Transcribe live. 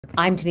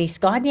I'm Denise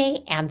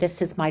Gagne, and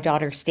this is my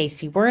daughter,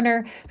 Stacy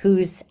Werner,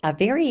 who's a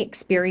very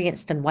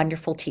experienced and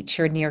wonderful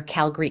teacher near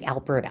Calgary,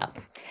 Alberta.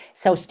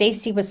 So,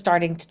 Stacy was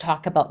starting to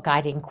talk about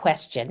guiding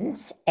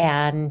questions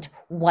and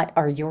what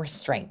are your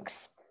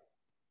strengths?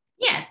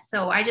 Yes,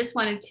 so I just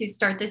wanted to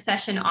start this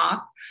session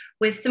off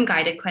with some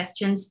guided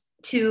questions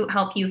to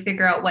help you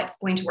figure out what's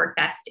going to work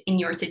best in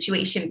your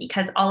situation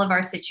because all of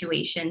our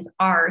situations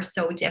are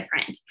so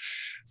different.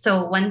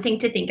 So, one thing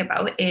to think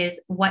about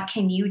is what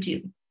can you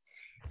do?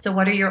 So,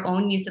 what are your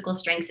own musical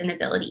strengths and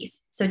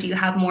abilities? So, do you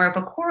have more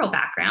of a choral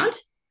background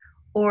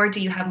or do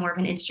you have more of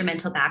an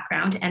instrumental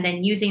background? And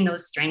then using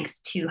those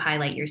strengths to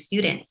highlight your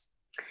students.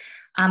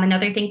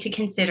 Another thing to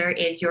consider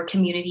is your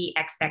community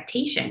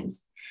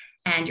expectations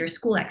and your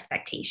school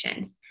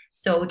expectations.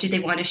 So, do they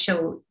want to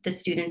show the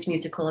students'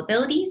 musical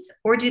abilities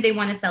or do they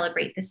want to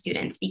celebrate the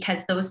students?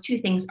 Because those two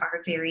things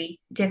are very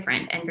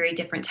different and very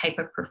different type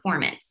of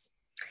performance.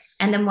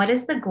 And then, what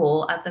is the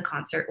goal of the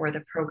concert or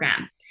the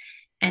program?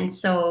 And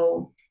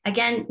so,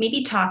 again,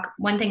 maybe talk.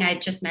 One thing I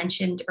just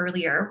mentioned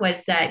earlier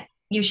was that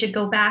you should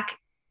go back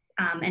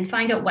and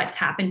find out what's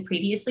happened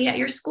previously at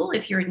your school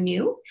if you're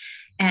new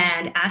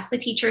and ask the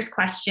teachers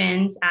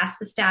questions, ask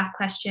the staff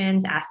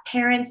questions, ask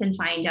parents and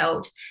find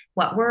out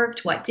what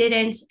worked, what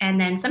didn't. And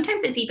then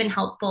sometimes it's even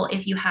helpful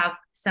if you have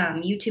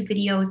some YouTube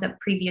videos of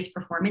previous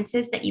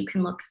performances that you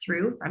can look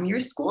through from your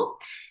school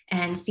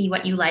and see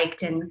what you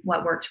liked and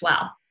what worked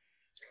well.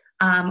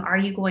 Are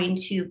you going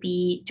to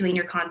be doing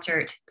your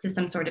concert to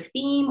some sort of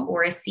theme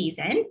or a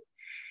season?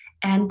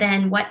 And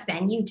then what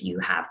venue do you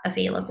have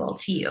available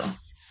to you?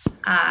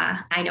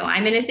 I know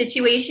I'm in a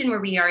situation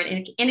where we are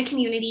in a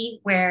community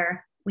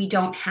where we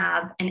don't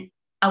have an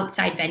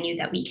outside venue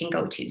that we can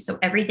go to. So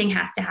everything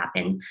has to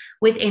happen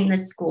within the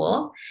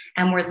school,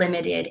 and we're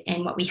limited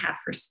in what we have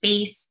for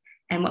space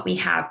and what we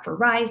have for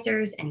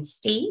risers and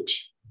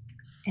stage.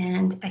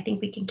 And I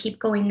think we can keep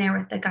going there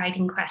with the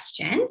guiding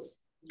questions.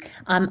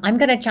 I'm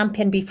going to jump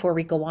in before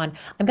we go on.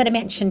 I'm going to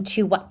mention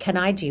too, what can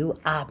I do?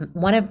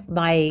 One of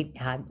my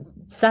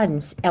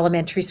son's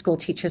elementary school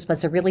teachers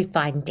was a really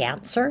fine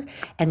dancer,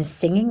 and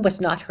singing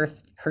was not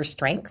her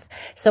strength.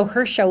 So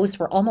her shows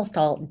were almost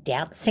all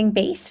dancing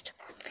based.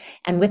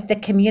 And with the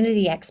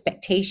community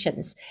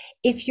expectations,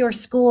 if your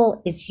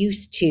school is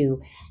used to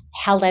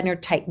Hal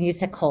Leonard type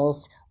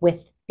musicals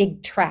with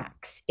big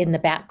tracks in the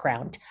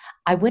background,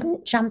 I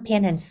wouldn't jump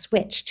in and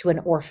switch to an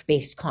ORF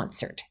based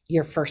concert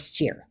your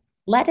first year.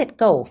 Let it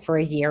go for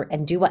a year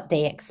and do what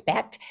they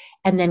expect,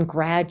 and then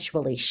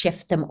gradually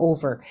shift them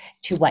over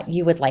to what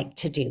you would like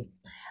to do.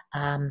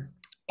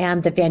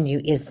 And the venue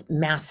is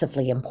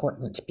massively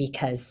important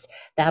because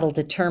that'll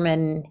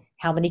determine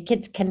how many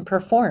kids can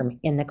perform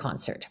in the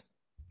concert.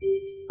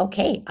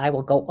 Okay, I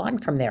will go on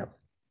from there.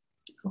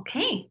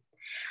 Okay.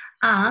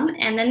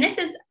 And then this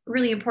is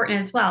really important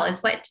as well, is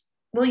what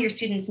will your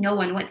students know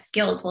and what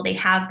skills will they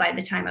have by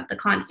the time of the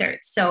concert?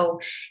 So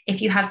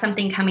if you have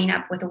something coming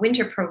up with a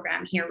winter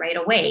program here right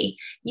away,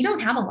 you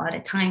don't have a lot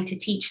of time to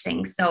teach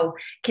things. So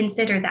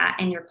consider that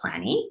in your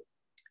planning.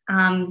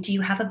 Do you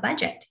have a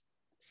budget?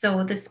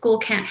 So the school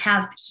can't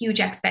have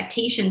huge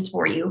expectations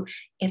for you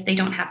if they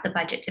don't have the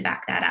budget to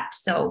back that up.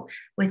 So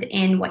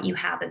within what you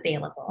have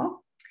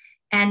available.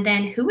 And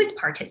then who is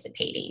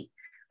participating?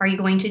 Are you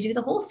going to do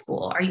the whole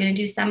school? Are you going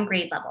to do some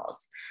grade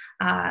levels?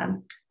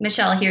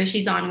 Michelle here,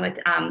 she's on with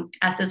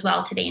us as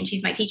well today, and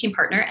she's my teaching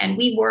partner. And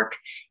we work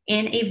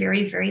in a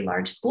very, very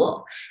large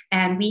school,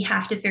 and we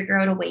have to figure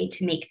out a way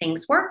to make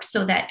things work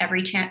so that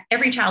every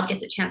child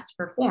gets a chance to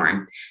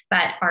perform,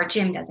 but our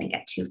gym doesn't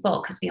get too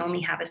full because we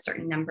only have a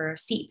certain number of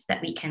seats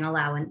that we can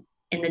allow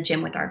in the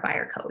gym with our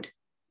fire code.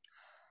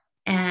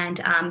 And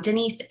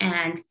Denise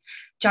and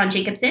John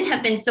Jacobson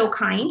have been so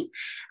kind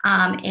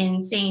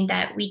in saying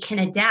that we can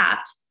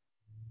adapt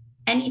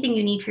anything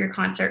you need for your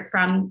concert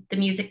from the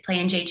Musicplay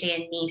and JJ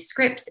and me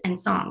scripts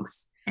and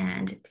songs.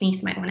 And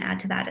Denise might want to add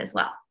to that as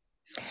well.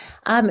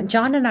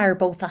 John and I are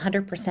both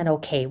 100%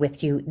 okay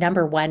with you.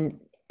 Number one,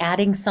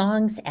 adding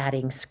songs,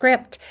 adding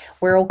script.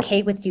 We're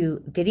okay with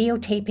you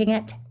videotaping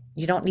it.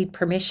 You don't need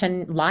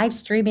permission. Live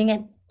streaming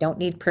it, don't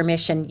need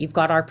permission. You've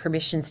got our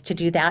permissions to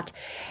do that.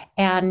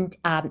 And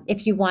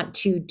if you want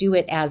to do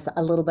it as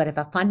a little bit of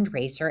a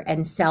fundraiser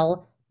and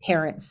sell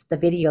parents the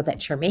video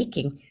that you're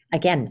making,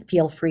 again,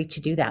 feel free to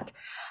do that.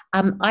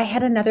 I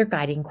had another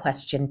guiding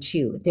question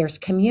too. There's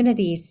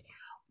communities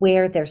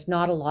where there's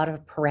not a lot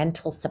of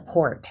parental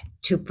support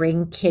to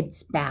bring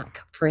kids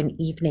back for an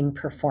evening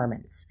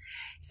performance.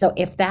 So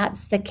if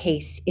that's the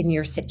case in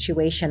your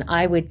situation,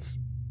 I would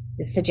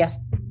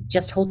suggest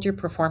just hold your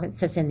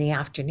performances in the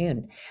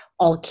afternoon.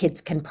 All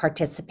kids can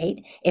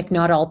participate. If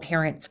not all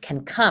parents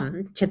can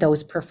come to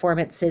those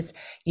performances,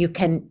 you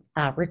can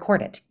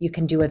record it. You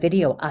can do a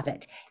video of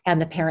it,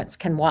 and the parents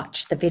can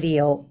watch the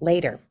video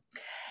later.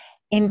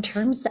 In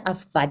terms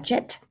of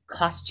budget,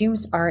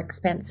 costumes are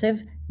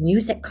expensive.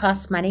 Music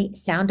costs money.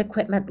 Sound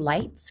equipment,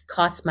 lights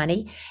cost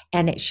money,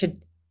 and it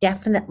should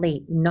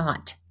definitely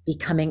not be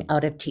coming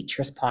out of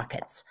teachers'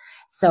 pockets.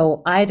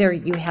 So either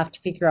you have to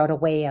figure out a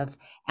way of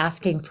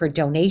asking for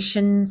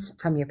donations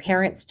from your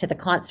parents to the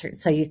concert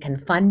so you can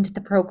fund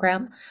the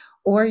program,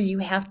 or you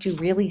have to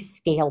really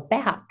scale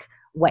back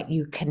what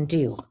you can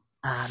do.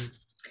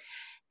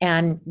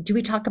 And do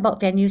we talk about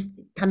venues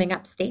coming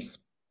up, Stace?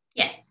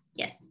 Yes,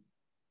 yes.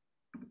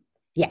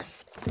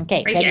 Yes.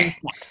 Okay, Right venues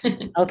here. next.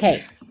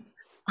 Okay.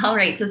 All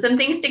right, so some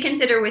things to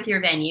consider with your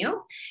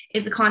venue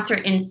is the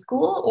concert in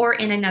school or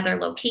in another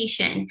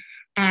location.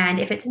 And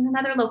if it's in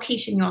another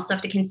location, you also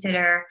have to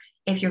consider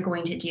if you're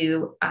going to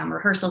do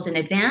rehearsals in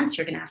advance,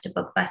 you're going to have to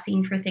book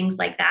busing for things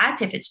like that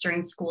if it's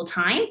during school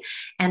time.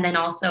 And then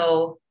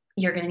also,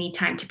 you're going to need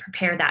time to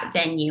prepare that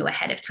venue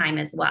ahead of time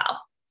as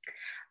well.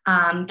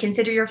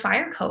 Consider your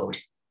fire code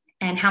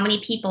and how many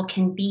people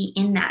can be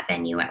in that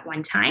venue at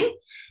one time.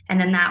 And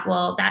then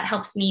that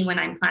helps me when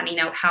I'm planning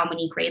out how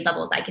many grade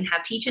levels I can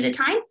have teach at a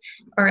time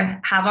or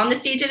have on the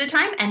stage at a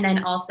time. And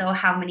then also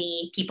how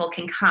many people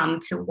can come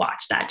to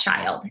watch that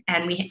child.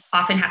 And we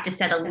often have to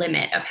set a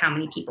limit of how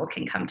many people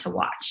can come to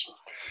watch.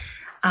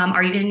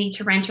 Are you going to need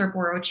to rent or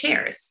borrow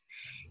chairs?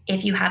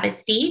 If you have a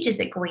stage, is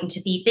it going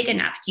to be big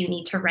enough? Do you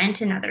need to rent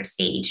another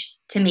stage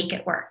to make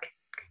it work?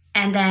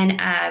 And then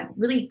a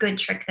really good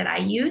trick that I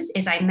use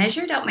is I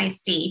measured out my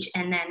stage,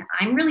 and then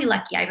I'm really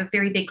lucky. I have a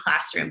very big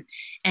classroom.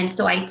 And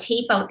so I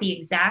tape out the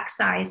exact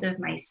size of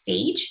my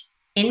stage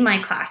in my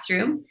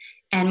classroom,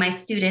 and my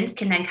students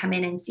can then come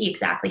in and see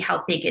exactly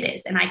how big it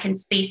is. And I can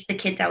space the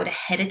kids out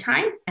ahead of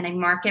time, and I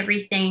mark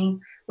everything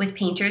with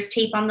painter's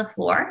tape on the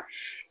floor.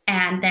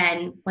 And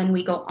then when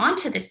we go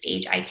onto the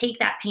stage, I take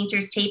that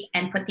painter's tape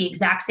and put the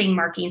exact same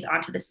markings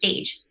onto the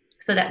stage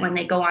so that when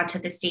they go onto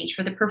the stage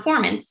for the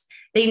performance,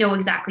 they know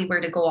exactly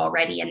where to go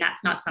already. And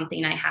that's not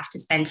something I have to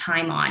spend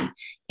time on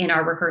in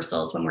our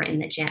rehearsals when we're in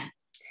the gym.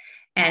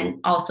 And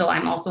also,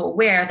 I'm also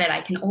aware that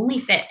I can only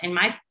fit in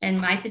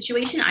my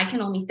situation, I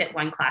can only fit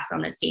one class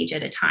on the stage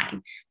at a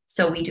time.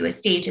 So we do a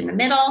stage in the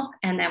middle,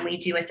 and then we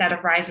do a set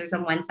of risers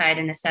on one side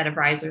and a set of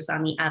risers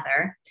on the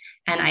other.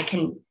 And I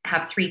can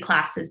have 3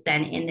 classes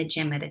then in the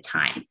gym at a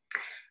time.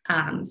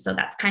 So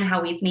that's kind of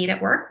how we've made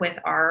it work with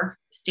our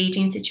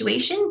staging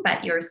situation,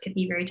 but yours could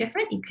be very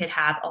different. You could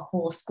have a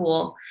whole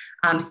school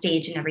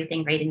stage and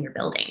everything right in your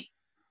building.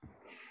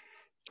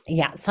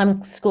 Yeah,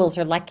 some schools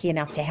are lucky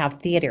enough to have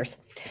theaters.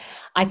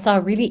 I saw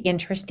a really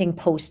interesting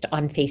post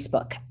on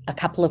Facebook a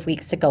couple of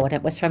weeks ago, and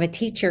it was from a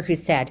teacher who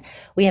said,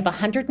 we have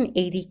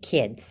 180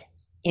 kids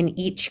in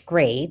each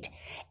grade,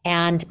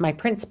 and my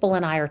principal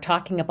and I are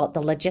talking about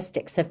the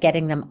logistics of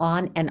getting them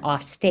on and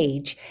off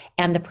stage,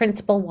 and the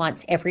principal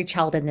wants every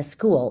child in the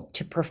school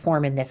to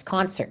perform in this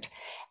concert.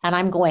 And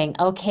I'm going,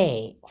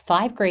 okay,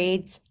 5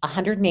 grades,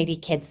 180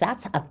 kids,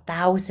 that's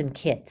 1,000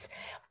 kids.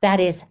 That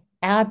is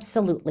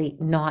absolutely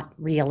not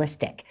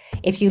realistic.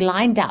 If you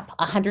lined up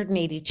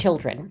 180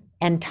 children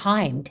and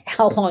timed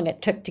how long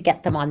it took to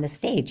get them on the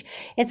stage,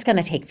 it's going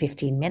to take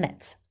 15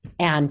 minutes.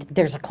 And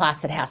there's a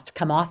class that has to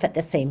come off at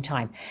the same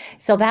time.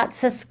 So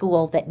that's a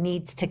school that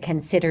needs to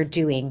consider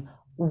doing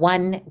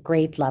 1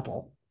 grade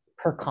level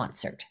per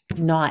concert,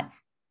 not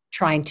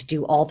trying to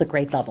do all the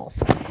grade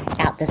levels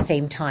at the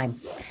same time.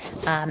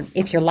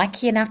 If you're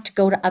lucky enough to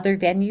go to other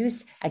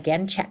venues,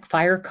 again, check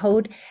fire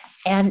code.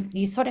 And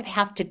you sort of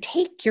have to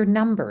take your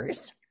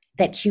numbers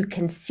that you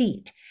can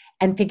seat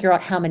and figure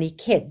out how many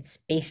kids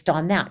based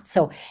on that.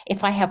 So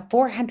if I have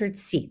 400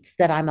 seats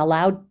that I'm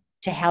allowed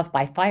to have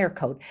by fire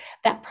code,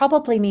 that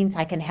probably means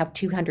I can have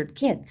 200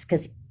 kids,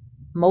 because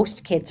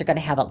most kids are going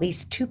to have at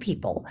least 2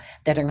 people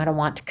that are going to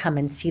want to come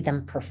and see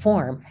them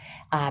perform,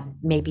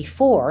 maybe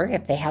 4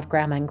 if they have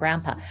grandma and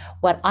grandpa.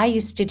 What I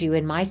used to do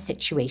in my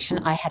situation,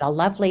 I had a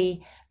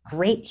lovely,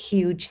 great,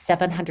 huge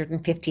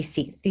 750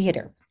 seat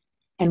theater.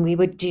 And we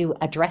would do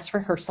a dress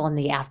rehearsal in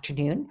the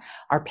afternoon.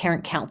 Our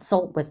parent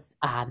council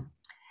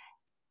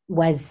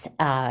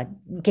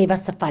gave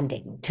us the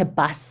funding to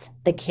bus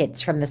the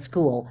kids from the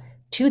school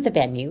to the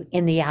venue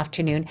in the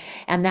afternoon.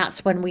 And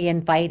that's when we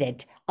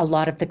invited a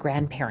lot of the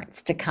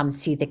grandparents to come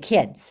see the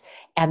kids.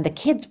 And the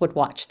kids would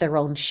watch their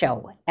own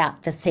show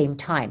at the same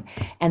time.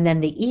 And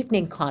then the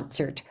evening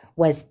concert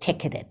was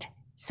ticketed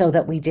so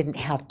that we didn't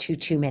have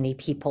too many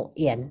people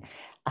in.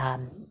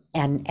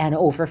 And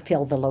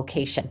overfill the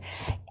location.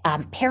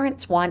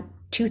 Parents want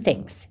 2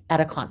 things at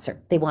a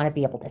concert. They want to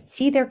be able to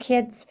see their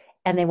kids,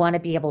 and they want to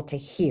be able to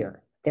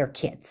hear their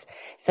kids.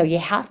 So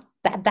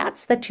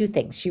that's the 2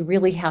 things. You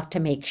really have to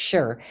make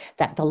sure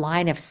that the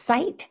line of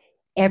sight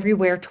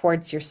everywhere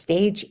towards your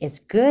stage is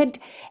good,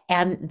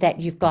 and that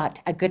you've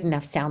got a good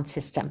enough sound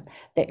system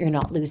that you're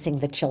not losing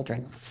the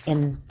children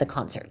in the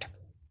concert.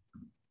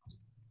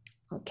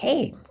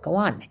 Okay, go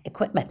on.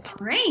 Equipment.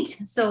 All right.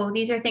 So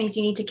these are things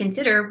you need to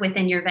consider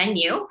within your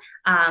venue.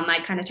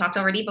 I kind of talked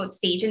already about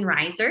stage and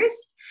risers.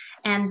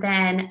 And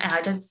then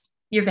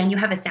your venue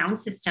have a sound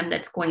system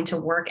that's going to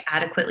work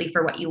adequately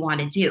for what you want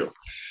to do?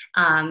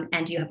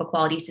 And do you have a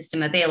quality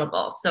system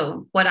available?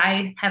 So what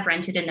I have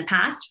rented in the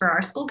past for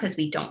our school, because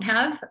we don't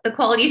have the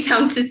quality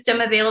sound system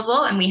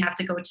available and we have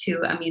to go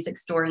to a music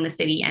store in the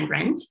city and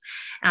rent.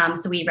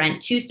 So we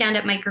rent 2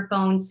 stand-up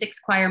microphones, 6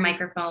 choir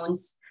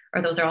microphones,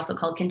 or those are also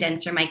called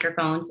condenser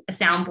microphones, a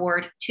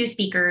soundboard, 2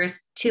 speakers,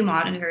 2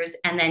 monitors,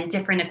 and then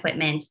different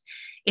equipment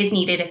is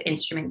needed if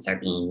instruments are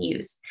being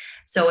used.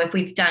 So if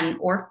we've done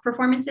ORF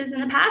performances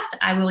in the past,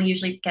 I will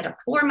usually get a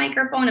floor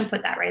microphone and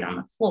put that right on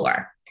the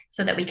floor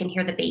so that we can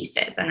hear the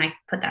basses. And I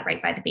put that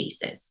right by the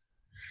basses.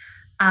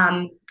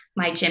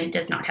 My gym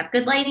does not have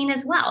good lighting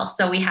as well.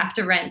 So we have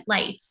to rent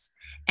lights.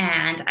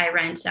 And I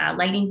rent a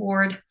lighting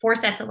board, 4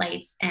 sets of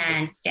lights,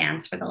 and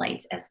stands for the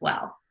lights as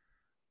well.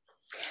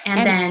 And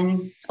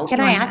then, can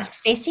I ask,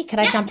 Stacy, can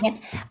I jump in?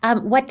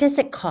 What does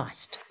it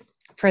cost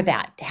for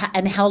that?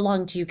 And how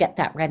long do you get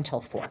that rental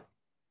for?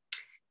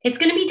 It's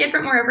going to be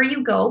different wherever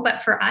you go,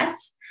 but for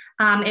us,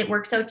 it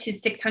works out to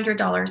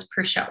 $600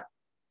 per show,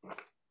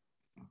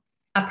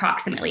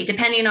 approximately,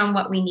 depending on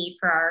what we need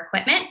for our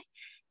equipment.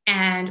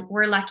 And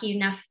we're lucky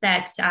enough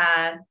that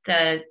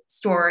the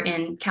store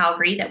in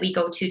Calgary that we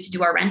go to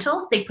do our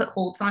rentals, they put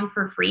holds on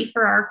for free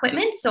for our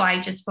equipment. So I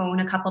just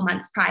phone a couple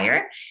months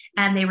prior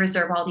and they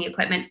reserve all the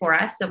equipment for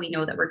us. So we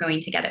know that we're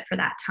going to get it for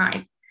that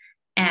time.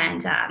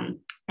 And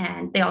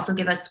they also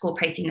give us school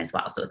pricing as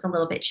well. So it's a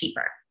little bit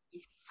cheaper.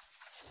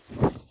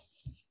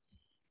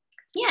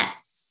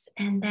 Yes.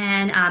 And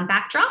then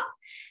backdrop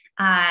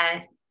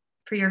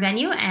for your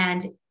venue.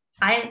 And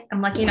I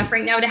am lucky enough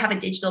right now to have a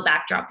digital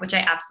backdrop, which I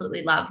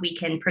absolutely love. We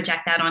can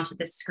project that onto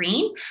the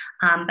screen,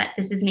 but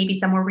this is maybe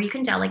somewhere where you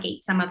can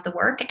delegate some of the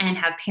work and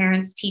have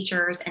parents,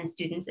 teachers, and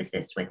students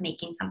assist with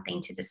making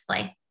something to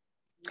display.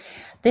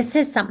 This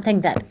is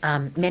something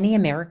that many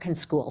American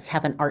schools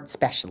have an art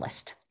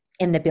specialist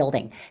in the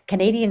building.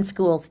 Canadian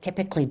schools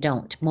typically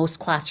don't. Most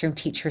classroom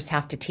teachers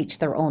have to teach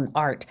their own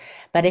art.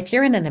 But if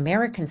you're in an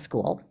American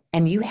school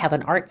and you have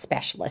an art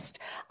specialist,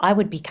 I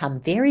would become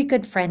very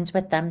good friends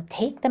with them,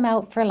 take them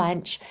out for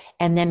lunch,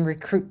 and then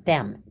recruit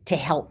them to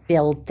help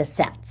build the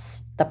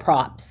sets, the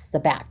props, the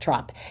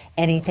backdrop,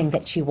 anything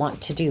that you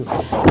want to do.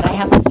 But I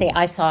have to say,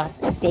 I saw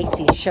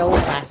Stacy's show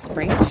last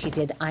spring. She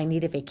did I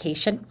Need a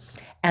Vacation.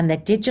 And the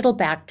digital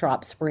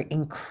backdrops were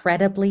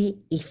incredibly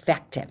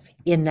effective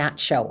in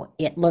that show.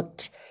 It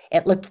looked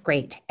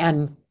great,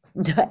 and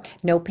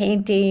no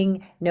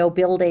painting, no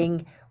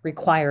building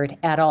required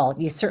at all.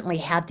 You certainly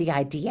had the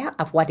idea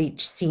of what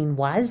each scene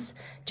was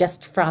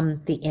just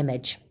from the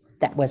image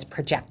that was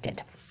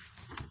projected.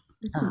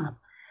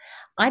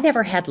 I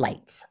never had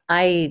lights.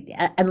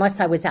 Unless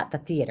I was at the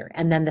theater,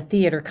 and then the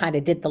theater kind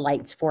of did the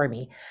lights for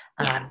me.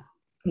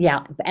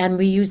 Yeah, and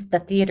we used the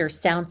theater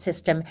sound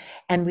system,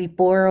 and we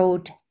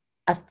borrowed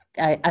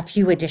a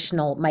few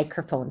additional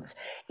microphones.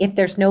 If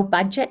there's no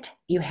budget,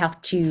 you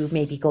have to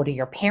maybe go to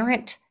your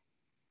parent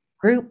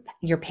group,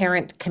 your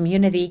parent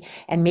community,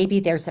 and maybe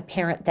there's a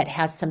parent that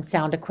has some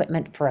sound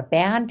equipment for a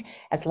band.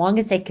 As long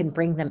as they can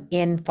bring them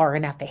in far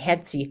enough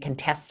ahead so you can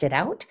test it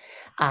out,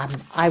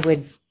 I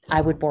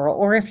would borrow.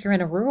 Or if you're in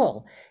a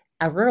rural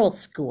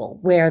school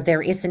where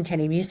there isn't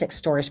any music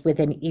stores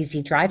within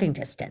easy driving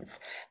distance,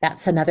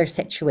 that's another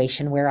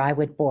situation where I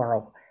would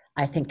borrow,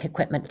 I think,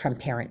 equipment from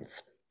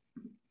parents.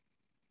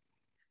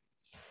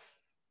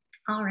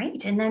 All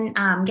right. And then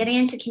getting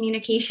into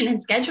communication and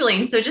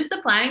scheduling. So just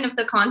the planning of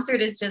the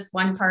concert is just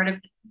one part of,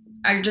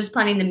 or just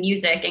planning the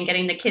music and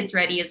getting the kids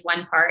ready is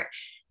one part.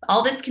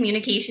 All this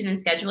communication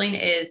and scheduling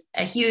is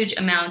a huge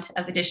amount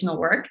of additional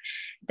work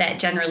that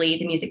generally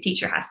the music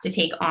teacher has to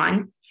take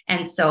on.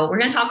 And so we're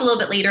going to talk a little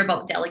bit later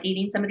about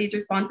delegating some of these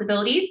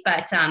responsibilities,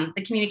 but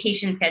the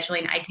communication and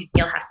scheduling, I do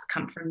feel, has to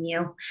come from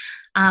you.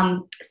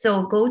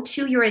 So go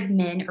to your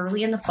admin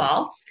early in the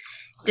fall,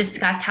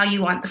 discuss how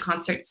you want the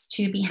concerts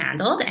to be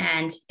handled,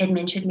 and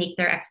admin should make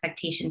their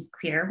expectations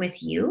clear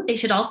with you. They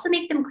should also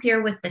make them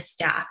clear with the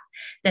staff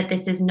that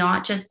this is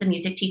not just the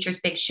music teacher's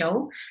big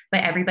show,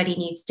 but everybody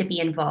needs to be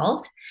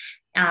involved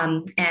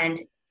and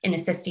in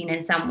assisting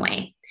in some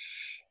way.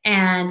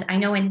 And I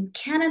know in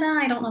Canada,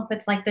 I don't know if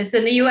it's like this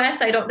in the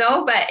US, I don't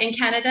know, but in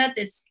Canada,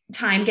 this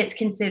time gets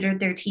considered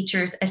their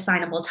teacher's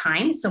assignable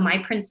time. So my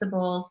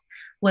principals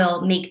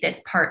will make this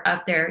part of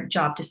their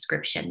job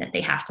description that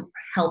they have to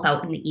help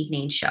out in the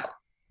evening show.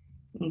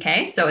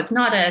 Okay, so it's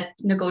not a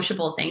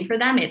negotiable thing for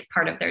them. It's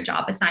part of their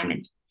job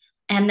assignment.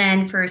 And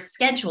then for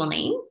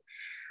scheduling,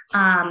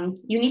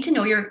 you need to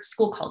know your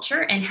school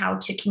culture and how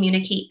to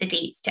communicate the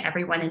dates to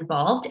everyone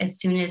involved as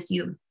soon as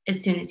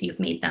you've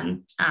made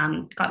them,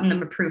 gotten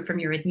them approved from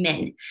your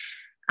admin.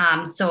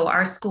 So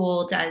our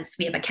school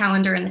we have a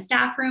calendar in the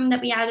staff room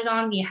that we added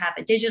on. We have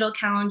a digital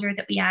calendar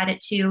that we added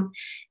to.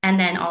 And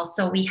then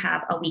also we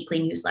have a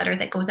weekly newsletter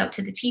that goes out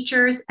to the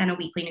teachers and a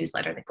weekly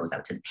newsletter that goes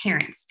out to the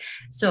parents.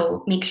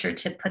 So make sure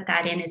to put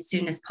that in as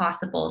soon as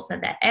possible so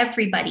that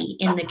everybody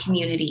in the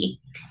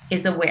community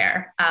is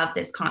aware of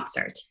this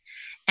concert.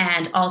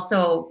 And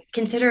also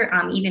consider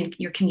even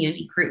your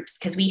community groups,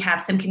 because we have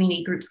some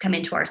community groups come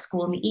into our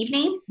school in the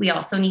evening. We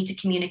also need to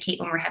communicate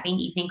when we're having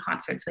evening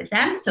concerts with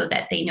them so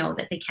that they know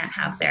that they can't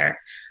have their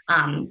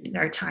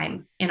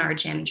time in our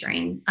gym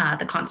during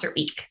the concert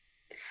week.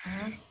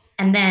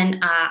 And then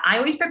I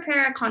always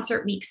prepare a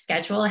concert week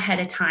schedule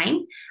ahead of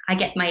time. I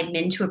get my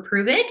admin to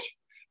approve it.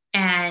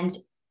 And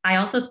I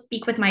also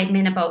speak with my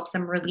admin about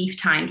some relief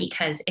time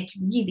because it's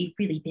really,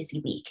 really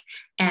busy week.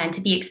 And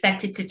to be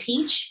expected to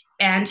teach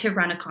and to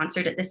run a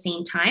concert at the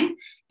same time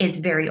is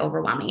very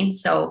overwhelming.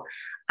 So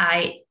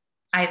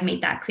I've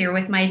made that clear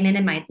with my admin,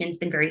 and my admin's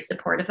been very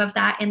supportive of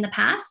that in the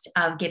past,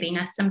 of giving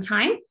us some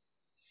time.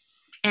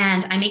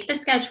 And I make the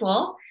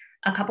schedule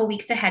a couple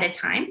weeks ahead of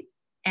time,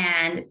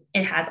 and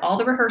it has all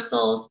the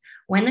rehearsals,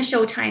 when the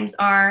show times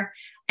are.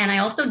 And I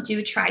also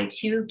do try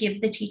to give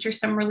the teacher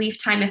some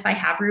relief time if I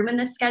have room in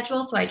the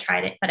schedule. So I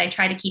try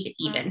to keep it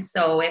even.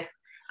 So if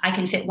I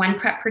can fit one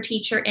prep per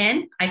teacher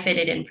in, I fit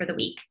it in for the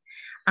week.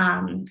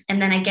 And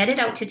then I get it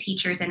out to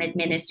teachers and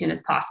admin as soon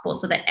as possible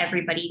so that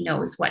everybody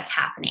knows what's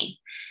happening.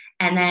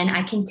 And then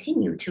I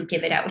continue to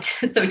give it out.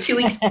 So 2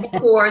 weeks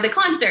before the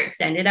concert,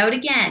 send it out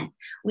again.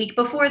 Week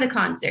before the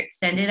concert,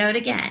 send it out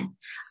again.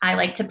 I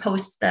like to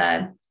post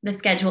the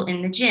schedule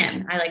in the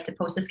gym. I like to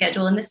post the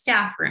schedule in the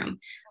staff room.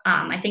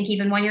 I think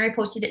even one year I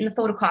posted it in the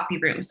photocopy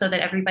room so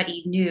that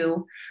everybody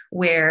knew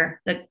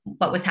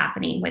what was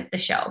happening with the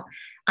show.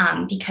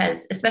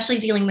 Because especially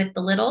dealing with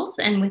the littles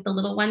and with the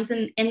little ones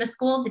in the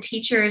school, the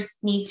teachers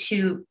need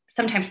to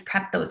sometimes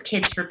prep those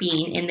kids for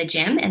being in the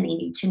gym, and they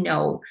need to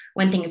know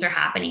when things are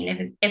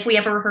happening. If we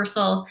have a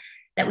rehearsal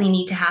that we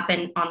need to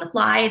happen on the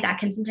fly, that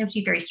can sometimes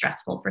be very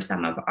stressful for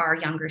some of our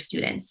younger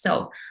students.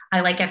 So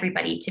I like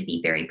everybody to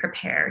be very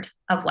prepared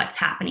of what's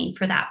happening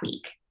for that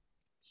week.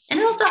 And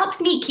it also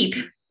helps me keep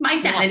my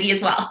sanity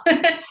as well.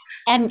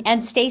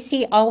 And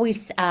Stacy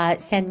always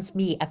sends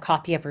me a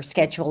copy of her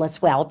schedule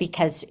as well,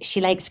 because she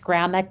likes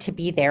grandma to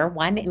be there.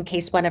 One, in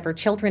case one of her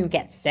children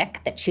gets sick,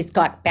 that she's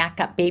got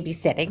backup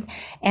babysitting.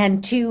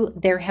 And two,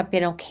 there have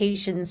been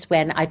occasions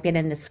when I've been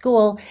in the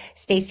school,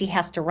 Stacy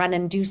has to run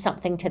and do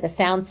something to the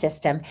sound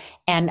system,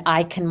 and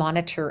I can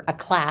monitor a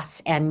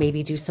class and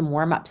maybe do some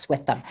warm-ups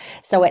with them.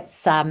 So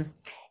it's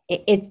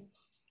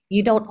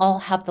you don't all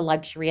have the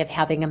luxury of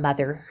having a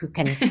mother who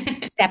can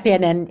step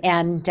in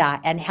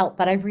and help,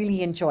 but I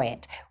really enjoy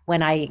it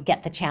when I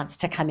get the chance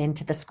to come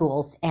into the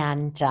schools.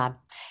 And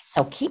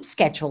so keep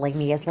scheduling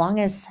me as long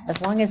as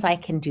I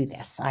can do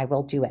this, I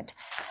will do it.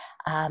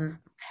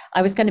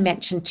 I was going to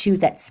mention too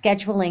that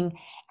scheduling,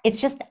 it's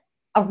just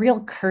a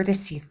real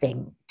courtesy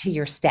thing to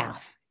your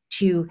staff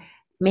to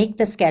make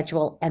the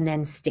schedule and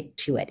then stick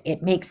to it.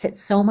 It makes it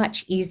so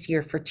much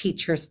easier for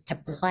teachers to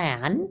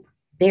plan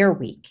their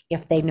week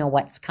if they know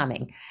what's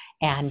coming.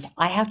 And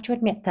I have to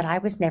admit that I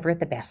was never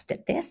the best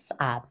at this.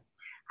 I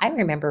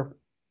remember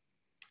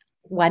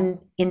one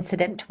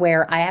incident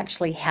where I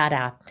actually had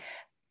a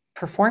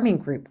performing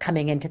group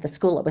coming into the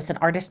school. It was an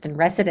artist in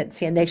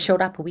residency, and they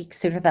showed up a week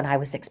sooner than I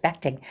was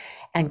expecting.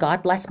 And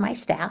God bless my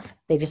staff,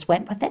 they just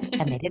went with it,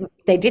 and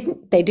they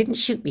didn't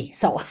shoot me.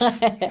 So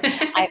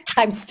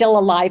I'm still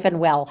alive and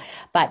well.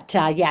 But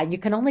yeah, you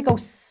can only go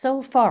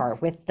so far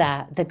with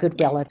the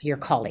goodwill of your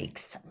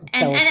colleagues.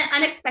 So, and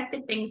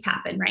unexpected things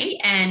happen, right?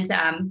 And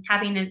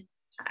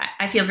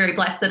I feel very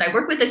blessed that I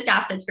work with a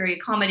staff that's very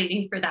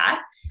accommodating for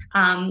that.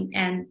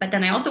 But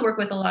then I also work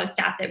with a lot of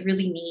staff that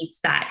really needs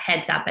that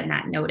heads up and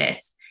that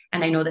notice.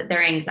 And I know that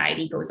their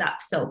anxiety goes up.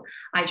 So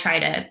I try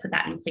to put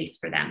that in place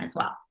for them as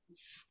well.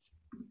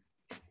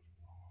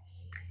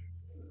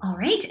 All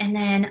right. And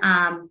then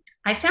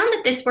I found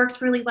that this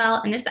works really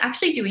well. And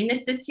doing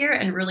this year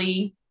and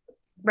really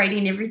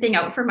writing everything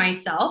out for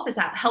myself has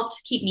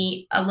helped keep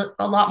me a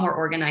lot more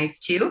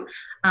organized too.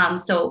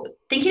 So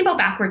thinking about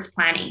backwards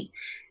planning.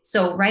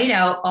 So write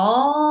out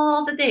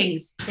all the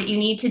things that you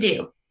need to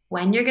do,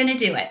 when you're going to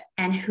do it,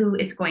 and who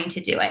is going to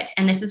do it.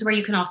 And this is where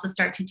you can also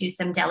start to do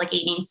some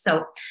delegating.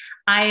 So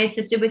I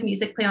assisted with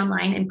Musicplay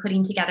Online and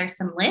putting together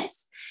some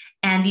lists.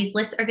 And these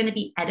lists are going to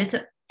be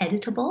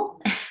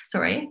editable.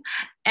 Sorry.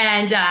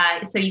 And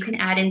so you can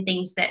add in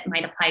things that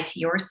might apply to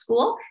your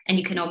school, and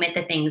you can omit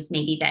the things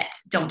maybe that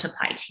don't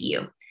apply to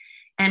you.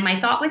 And my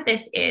thought with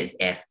this is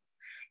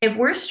if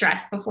we're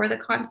stressed before the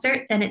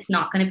concert, then it's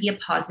not going to be a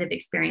positive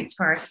experience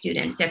for our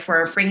students. If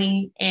we're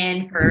bringing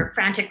in for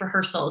frantic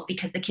rehearsals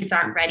because the kids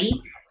aren't ready,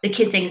 the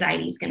kids'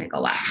 anxiety is going to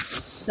go up.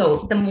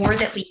 So the more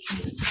that we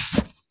can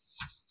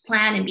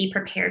plan and be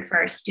prepared for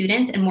our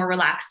students and more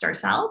relaxed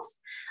ourselves,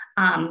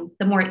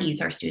 the more at ease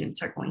our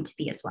students are going to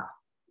be as well.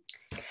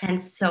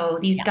 And so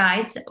these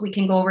guides, we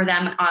can go over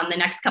them on the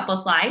next couple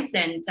of slides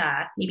and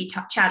maybe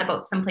chat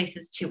about some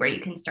places too where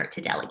you can start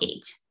to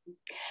delegate.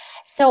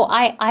 So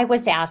I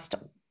was asked,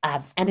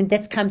 and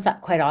this comes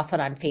up quite often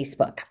on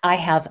Facebook. I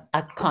have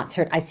a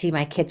concert. I see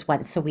my kids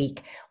once a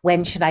week.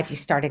 When should I be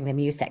starting the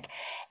music?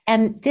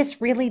 And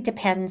this really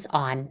depends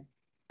on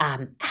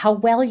how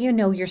well you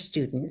know your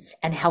students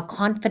and how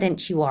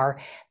confident you are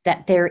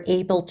that they're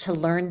able to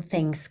learn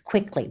things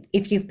quickly.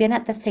 If you've been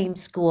at the same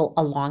school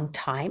a long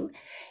time,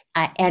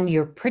 and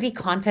you're pretty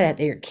confident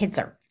that your kids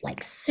are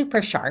like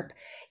super sharp,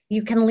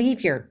 you can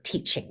leave your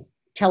teaching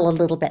till a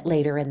little bit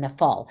later in the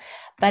fall.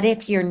 But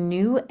if you're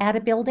new at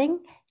a building,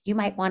 you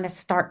might want to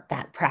start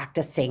that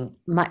practicing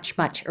much,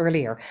 much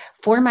earlier.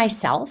 For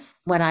myself,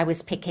 when I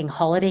was picking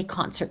holiday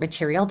concert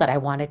material that I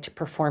wanted to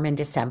perform in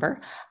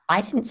December,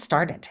 I didn't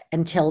start it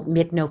until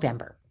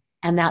mid-November.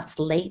 And that's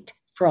late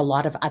for a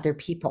lot of other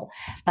people.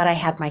 But I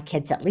had my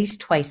kids at least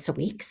twice a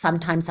week.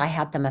 Sometimes I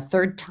had them a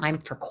third time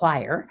for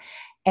choir.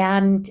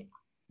 And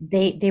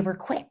they were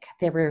quick.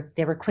 They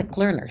were quick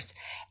learners.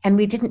 And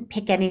we didn't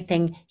pick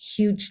anything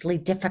hugely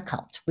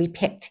difficult. We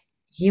picked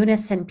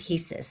unison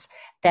pieces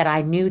that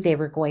I knew they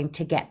were going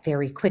to get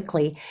very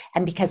quickly.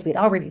 And because we'd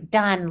already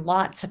done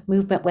lots of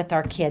movement with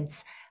our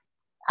kids,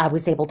 I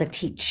was able to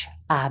teach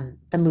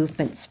the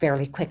movements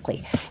fairly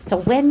quickly. So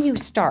when you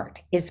start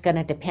is going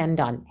to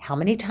depend on how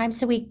many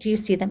times a week do you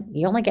see them.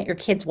 You only get your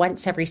kids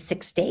once every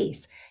 6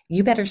 days.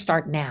 You better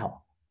start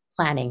now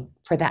planning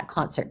for that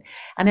concert.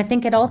 And I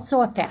think it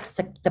also affects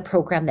the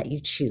program that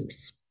you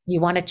choose. You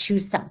want to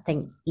choose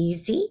something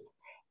easy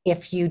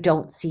if you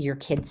don't see your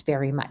kids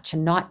very much,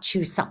 and not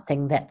choose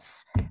something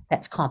that's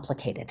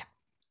complicated.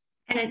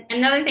 And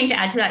another thing to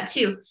add to that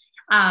too,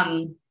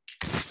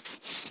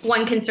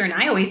 one concern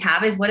I always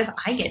have is, what if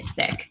I get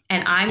sick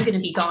and I'm going to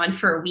be gone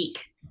for a week?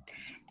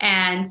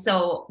 And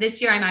so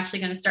this year I'm actually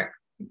going to start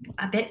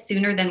a bit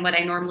sooner than what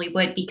I normally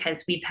would,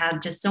 because we've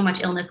had just so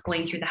much illness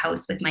going through the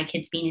house with my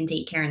kids being in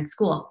daycare and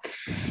school.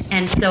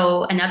 And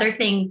so another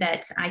thing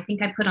that I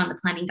think I put on the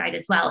planning guide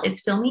as well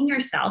is filming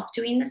yourself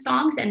doing the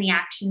songs and the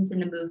actions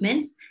and the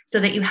movements, so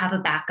that you have a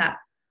backup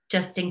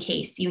just in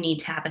case you need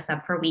to have a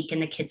sub for a week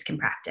and the kids can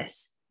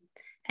practice.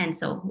 And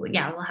so,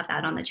 yeah, we'll have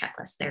that on the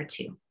checklist there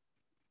too.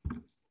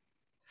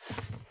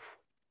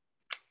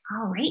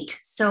 All right,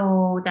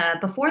 so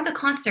before the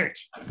concert.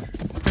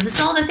 So this is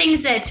all the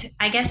things that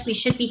I guess we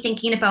should be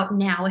thinking about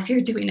now if you're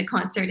doing a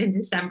concert in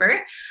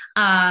December.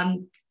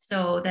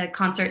 So the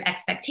concert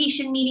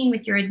expectation meeting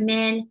with your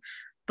admin,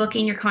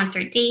 booking your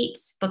concert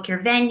dates, book your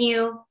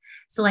venue,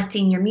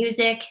 selecting your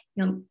music.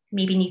 You'll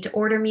maybe need to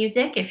order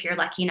music. If you're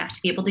lucky enough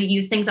to be able to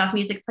use things off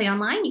Musicplay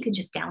online, you could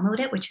just download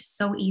it, which is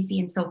so easy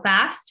and so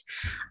fast.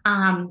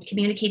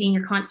 Communicating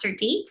your concert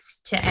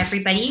dates to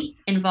everybody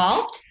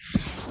involved.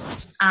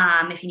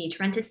 If you need to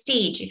rent a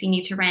stage, if you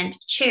need to rent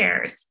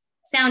chairs,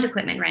 sound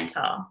equipment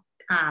rental,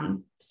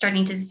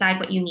 starting to decide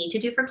what you need to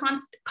do for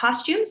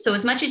costumes. So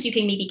as much as you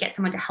can maybe get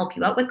someone to help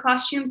you out with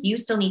costumes, you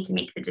still need to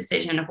make the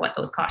decision of what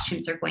those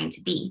costumes are going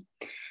to be.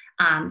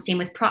 Same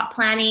with prop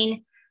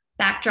planning,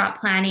 backdrop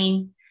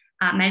planning,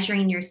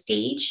 measuring your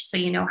stage so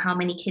you know how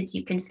many kids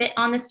you can fit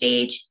on the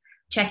stage,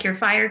 check your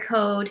fire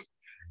code,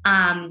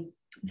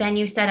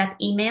 venue setup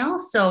email.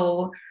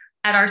 So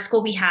at our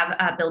school, we have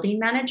a building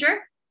manager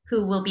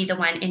who will be the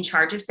one in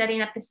charge of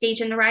setting up the stage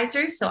and the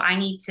risers. So I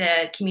need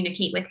to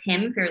communicate with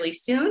him fairly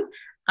soon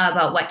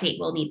about what date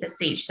we'll need the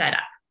stage set up.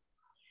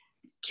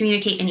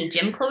 Communicate any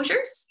gym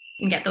closures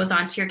and get those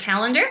onto your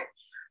calendar.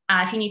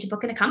 If you need to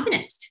book an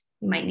accompanist,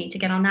 you might need to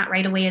get on that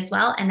right away as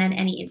well. And then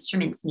any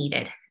instruments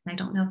needed. I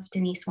don't know if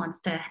Denise wants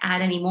to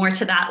add any more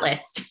to that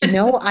list.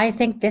 No, I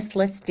think this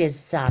list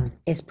is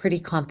pretty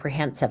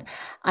comprehensive.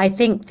 I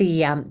think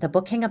the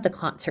booking of the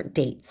concert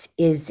dates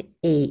is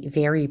a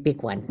very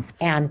big one.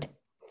 And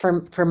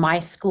for my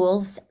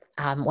schools,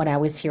 when I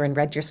was here in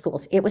Red Deer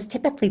schools, it was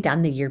typically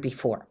done the year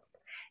before.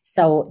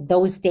 So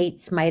those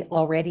dates might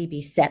already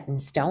be set in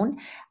stone.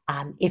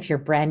 If you're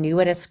brand new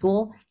at a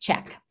school,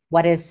 check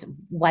what has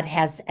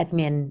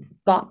admin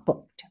got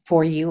booked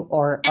for you,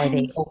 or are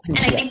they open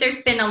to it? And I think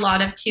there's been a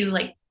lot of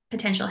like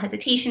potential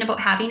hesitation about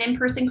having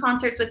in-person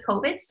concerts with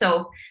COVID.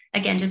 So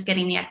again, just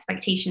getting the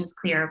expectations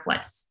clear of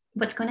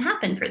what's going to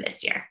happen for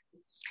this year.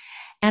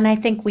 And I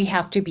think we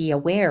have to be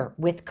aware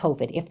with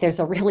COVID, if there's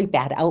a really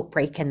bad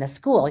outbreak in the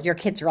school, your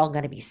kids are all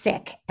going to be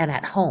sick and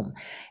at home.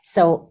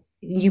 So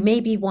you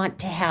maybe want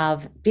to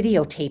have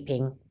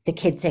videotaping the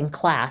kids in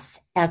class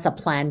as a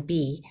plan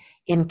B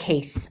in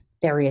case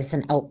there is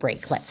an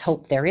outbreak. Let's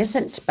hope there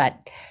isn't,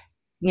 but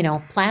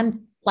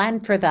plan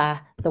for the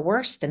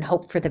worst and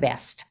hope for the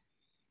best.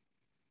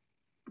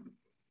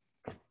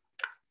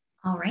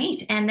 All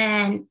right. And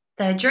then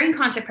during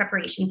concert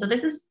preparation. So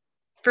this is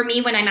for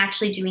me when I'm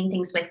actually doing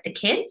things with the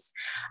kids.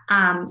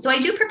 So I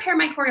do prepare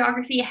my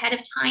choreography ahead of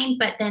time,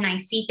 but then I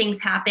see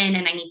things happen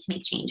and I need to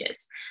make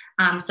changes.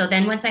 So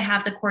then once I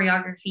have the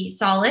choreography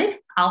solid,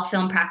 I'll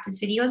film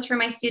practice videos for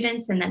my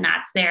students. And then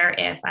that's there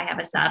if I have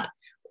a sub,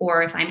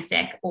 or if I'm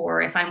sick,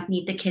 or if I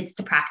need the kids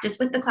to practice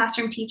with the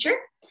classroom teacher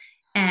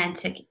and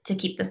to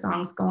keep the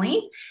songs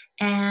going.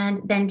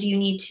 And then do you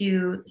need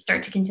to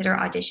start to consider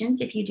auditions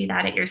if you do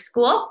that at your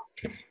school?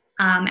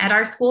 At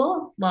our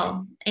school,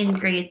 well, in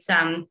grades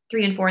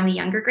 3 and 4 in the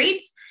younger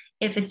grades,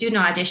 if a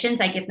student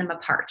auditions, I give them a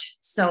part.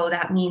 So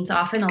that means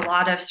often a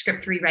lot of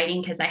script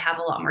rewriting, because I have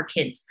a lot more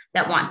kids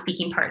that want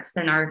speaking parts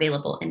than are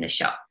available in the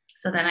show.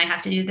 So then I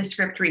have to do the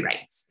script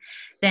rewrites.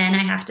 Then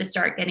I have to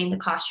start getting the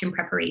costume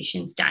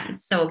preparations done.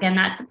 So again,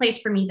 that's a place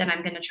for me that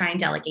I'm going to try and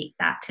delegate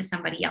that to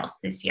somebody else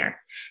this year.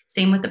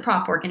 Same with the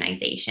prop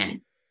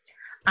organization.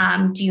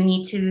 Do you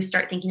need to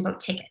start thinking about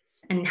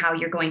tickets and how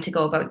you're going to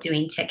go about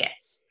doing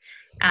tickets?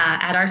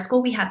 At our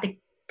school, we have the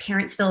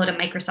parents fill out a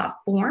Microsoft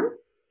form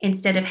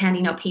instead of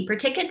handing out paper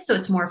tickets. So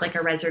it's more of like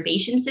a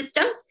reservation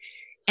system.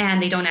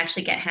 And they don't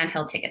actually get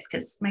handheld tickets,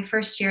 because my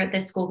first year at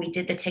this school, we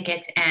did the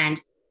tickets and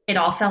it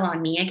all fell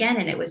on me again.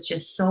 And it was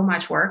just so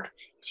much work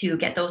to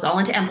get those all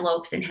into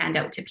envelopes and hand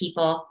out to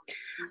people.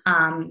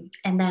 And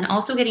then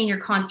also getting your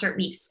concert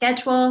week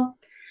schedule,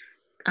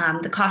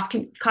 the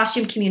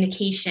costume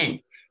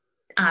communication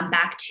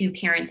back to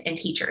parents and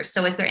teachers.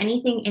 So is there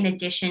anything in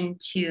addition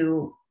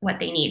to what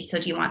they need? So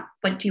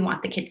what do you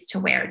want the kids to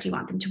wear? Do you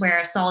want them to wear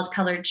a solid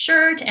colored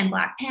shirt and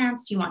black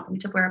pants? Do you want them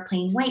to wear a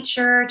plain white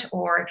shirt?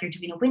 Or if you're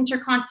doing a winter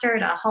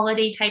concert, a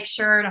holiday type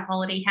shirt, a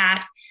holiday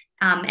hat,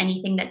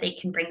 anything that they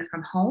can bring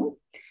from home.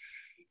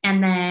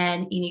 And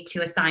then you need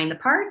to assign the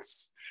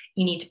parts.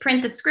 You need to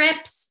print the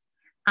scripts.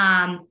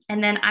 And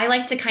then I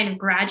like to kind of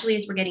gradually,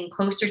 as we're getting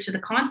closer to the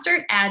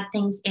concert, add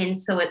things in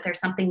so that there's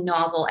something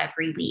novel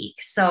every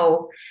week.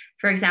 So,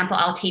 for example,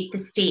 I'll tape the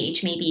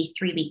stage maybe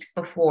 3 weeks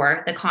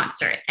before the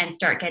concert and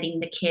start getting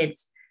the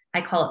kids,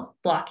 I call it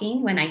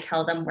blocking, when I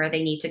tell them where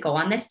they need to go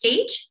on the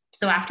stage.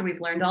 So after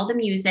we've learned all the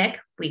music,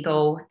 we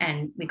go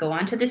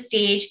onto the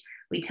stage,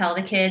 we tell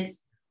the kids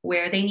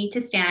where they need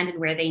to stand and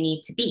where they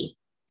need to be.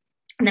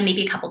 And then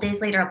maybe a couple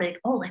days later, I'll be like,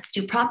 oh, let's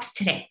do props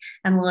today.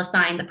 And we'll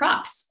assign the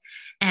props.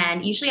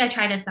 And usually I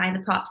try to assign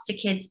the props to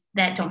kids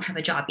that don't have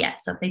a job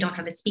yet. So if they don't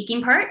have a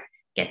speaking part,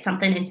 get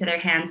something into their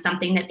hands,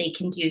 something that they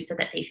can do so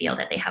that they feel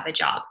that they have a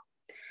job.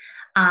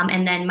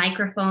 And then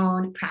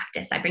microphone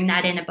practice. I bring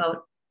that in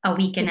about a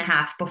week and a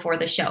half before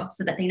the show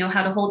so that they know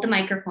how to hold the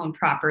microphone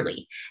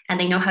properly and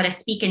they know how to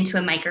speak into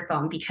a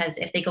microphone, because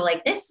if they go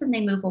like this and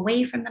they move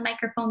away from the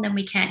microphone, then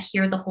we can't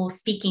hear the whole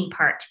speaking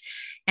part,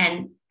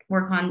 and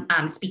work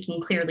on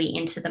speaking clearly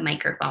into the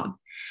microphone.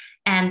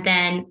 And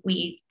then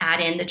we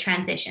add in the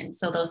transition.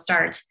 So they'll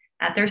start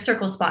at their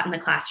circle spot in the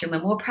classroom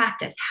and we'll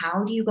practice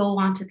how do you go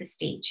onto the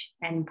stage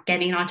and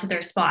getting onto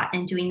their spot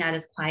and doing that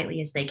as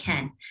quietly as they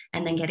can,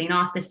 and then getting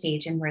off the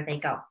stage and where they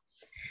go.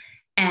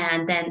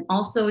 And then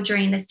also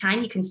during this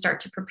time, you can start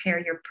to prepare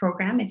your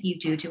program if you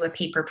do a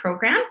paper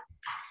program.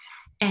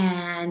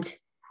 And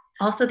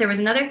also, there was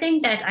another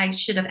thing that I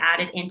should have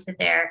added into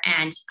there.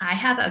 And I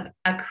have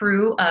a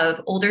crew of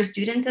older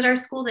students at our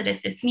school that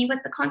assist me with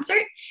the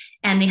concert.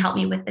 And they help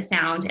me with the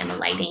sound and the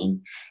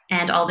lighting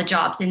and all the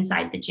jobs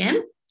inside the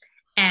gym.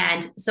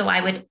 And so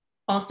I would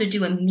also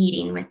do a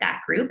meeting with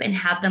that group and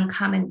have them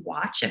come and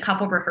watch a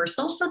couple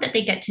rehearsals so that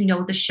they get to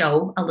know the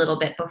show a little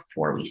bit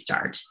before we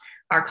start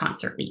our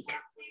concert week.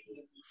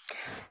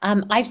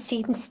 I've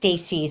seen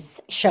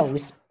Stacy's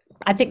shows.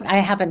 I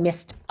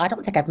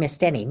don't think I've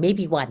missed any,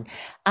 maybe one.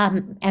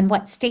 And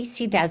what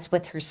Stacy does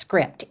with her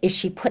script is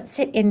she puts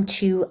it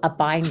into a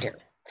binder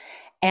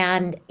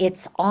and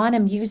it's on a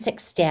music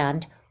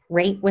stand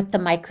right with the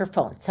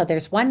microphone. So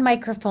there's one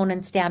microphone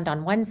and stand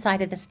on one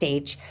side of the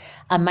stage,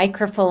 a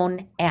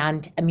microphone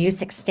and a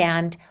music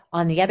stand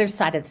on the other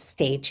side of the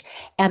stage,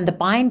 and the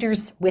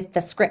binders with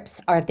the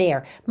scripts are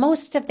there.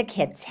 Most of the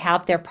kids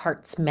have their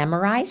parts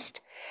memorized,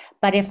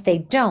 but if they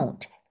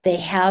don't, they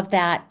have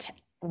that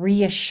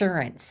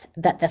reassurance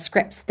that the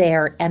script's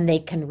there and they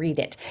can read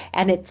it.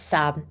 And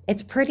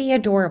it's pretty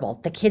adorable.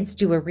 The kids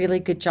do a really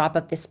good job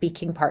of the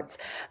speaking parts.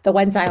 The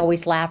ones I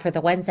always laugh are the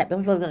ones that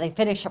they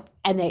finish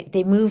and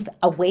they move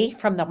away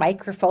from the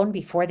microphone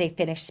before they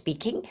finish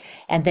speaking,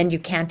 and then you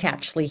can't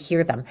actually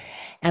hear them.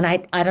 And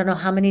I don't know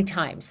how many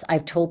times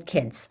I've told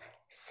kids,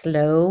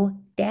 slow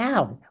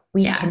down.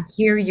 We can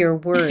hear your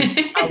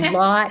words a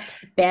lot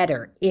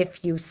better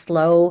if you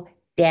slow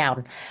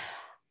down.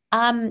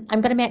 I'm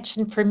going to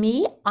mention, for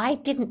me, I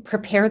didn't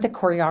prepare the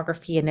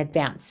choreography in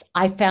advance.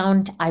 I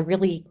found I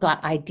really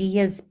got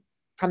ideas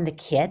from the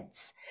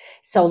kids.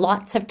 So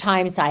lots of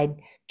times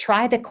I'd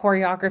try the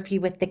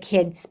choreography with the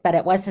kids, but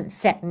it wasn't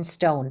set in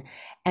stone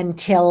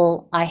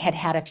until I had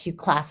had a few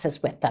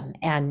classes with them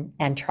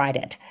and tried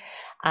it.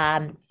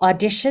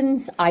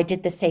 Auditions, I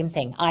did the same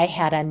thing. I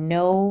had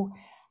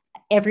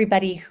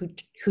everybody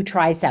who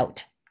tries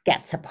out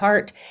gets a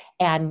part.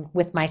 And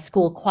with my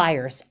school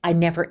choirs, I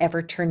never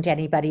ever turned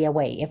anybody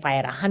away. If I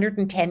had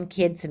 110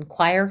 kids in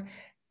choir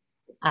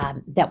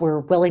that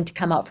were willing to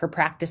come out for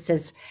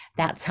practices,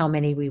 that's how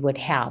many we would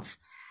have.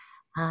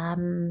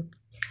 And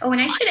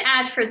I should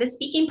add for the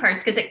speaking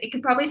parts, because it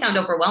could probably sound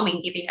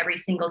overwhelming giving every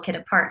single kid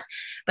a part,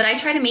 but I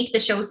try to make the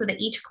show so that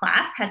each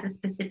class has a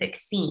specific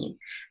scene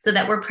so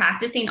that we're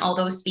practicing all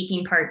those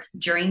speaking parts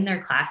during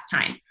their class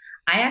time.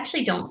 I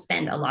actually don't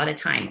spend a lot of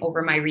time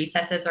over my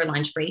recesses or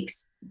lunch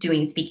breaks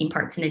doing speaking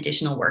parts and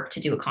additional work to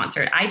do a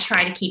concert. I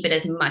try to keep it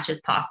as much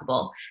as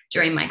possible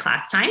during my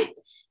class time.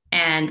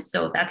 And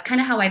so that's kind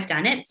of how I've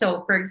done it.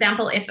 So for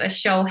example, if a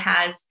show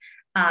has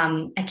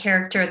a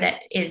character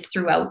that is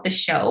throughout the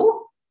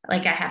show,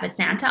 like I have a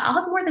Santa, I'll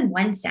have more than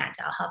one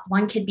Santa. I'll have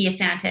one kid be a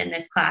Santa in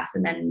this class,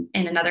 and then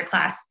in another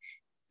class,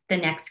 the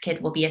next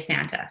kid will be a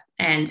Santa,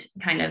 and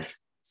kind of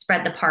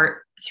spread the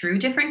part through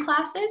different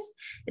classes.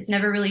 It's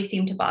never really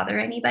seemed to bother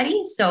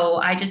anybody. So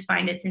I just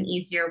find it's an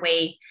easier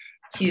way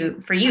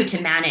for you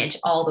to manage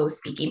all those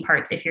speaking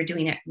parts if you're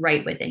doing it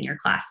right within your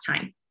class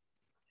time.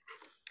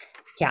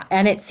 Yeah,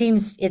 and it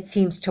seems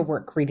to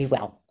work really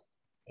well,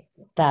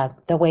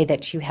 the way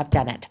that you have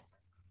done it.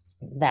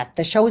 That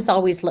the shows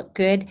always look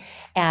good,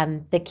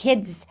 and the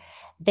kids,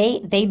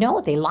 they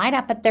know, they line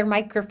up at their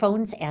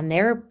microphones and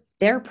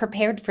they're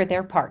prepared for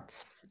their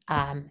parts.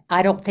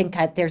 I don't think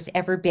there's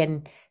ever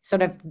been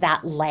sort of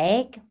that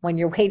lag when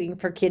you're waiting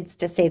for kids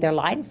to say their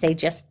lines. They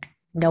just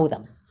know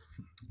them.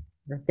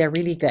 They're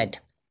really good.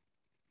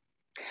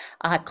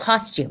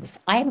 Costumes.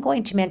 I am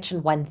going to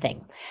mention one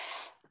thing.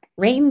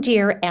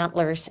 Reindeer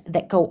antlers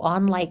that go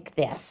on like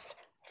this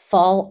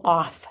fall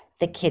off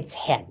the kids'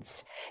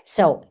 heads.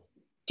 So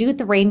do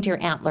the reindeer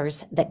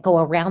antlers that go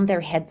around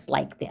their heads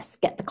like this.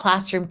 Get the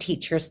classroom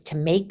teachers to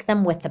make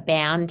them with a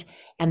band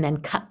and then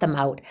cut them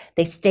out.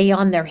 They stay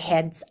on their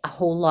heads a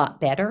whole lot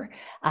better.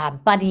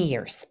 Bunny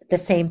ears, the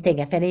same thing.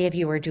 If any of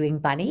you are doing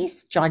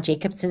bunnies, John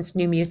Jacobson's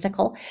new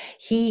musical,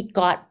 he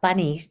got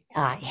bunny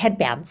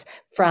headbands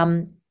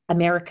from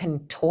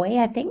American Toy,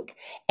 I think,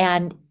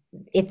 and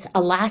it's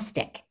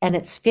elastic and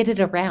it's fitted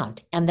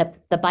around, and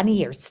the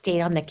bunny ears stay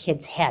on the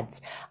kids'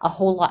 heads a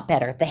whole lot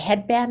better. The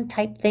headband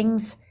type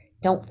things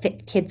don't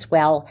fit kids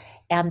well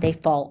and they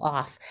fall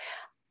off.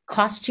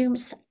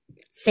 Costumes,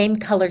 same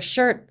color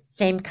shirt,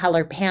 same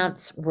color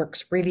pants,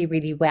 works really,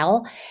 really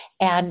well.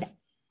 And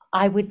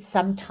I would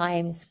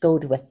sometimes go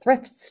to a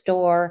thrift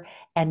store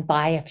and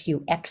buy a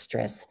few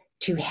extras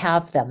to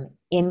have them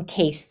in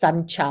case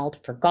some child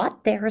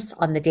forgot theirs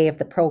on the day of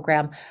the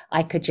program.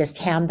 I could just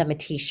hand them a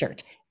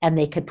t-shirt and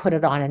they could put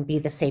it on and be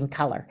the same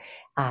color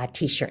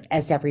t-shirt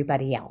as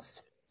everybody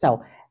else.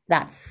 So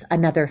that's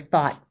another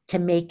thought to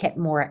make it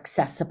more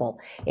accessible.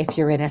 If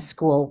you're in a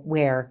school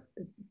where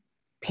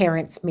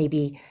parents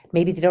maybe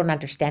they don't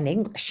understand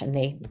English and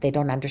they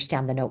don't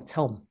understand the notes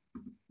home.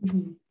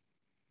 Mm-hmm.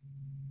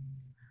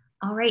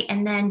 All right.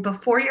 And then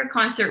before your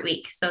concert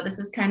week, so this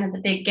is kind of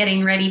the big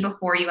getting ready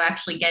before you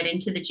actually get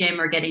into the gym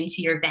or get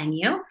into your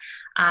venue.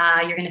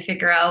 You're going to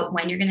figure out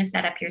when you're going to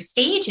set up your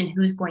stage and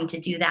who's going to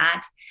do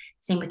that.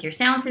 Same with your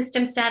sound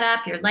system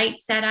setup, your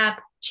light setup,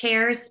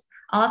 chairs.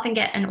 I'll often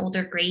get an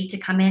older grade to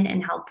come in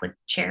and help with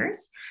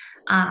chairs.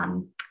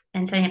 And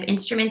setting up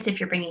instruments. If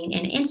you're bringing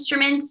in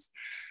instruments,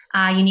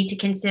 you need to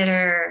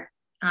consider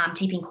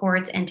taping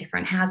cords and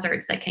different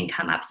hazards that can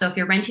come up. So if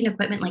you're renting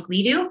equipment like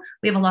we do,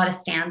 we have a lot of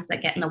stands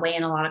that get in the way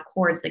and a lot of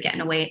cords that get in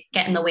the way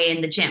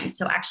in the gym.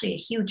 So actually a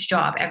huge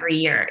job every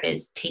year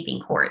is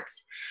taping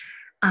cords.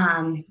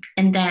 And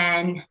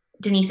then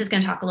Denise is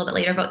going to talk a little bit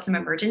later about some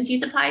emergency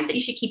supplies that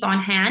you should keep on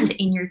hand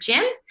in your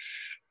gym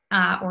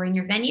or in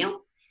your venue.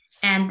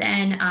 And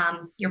then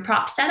your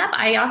prop setup,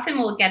 I often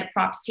will get a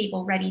props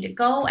table ready to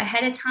go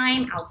ahead of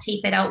time. I'll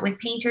tape it out with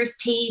painter's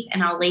tape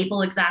and I'll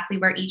label exactly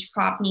where each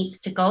prop needs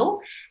to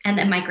go. And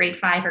then my grade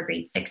 5 or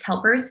grade 6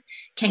 helpers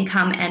can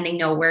come and they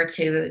know where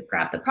to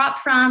grab the prop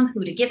from,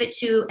 who to give it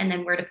to, and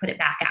then where to put it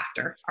back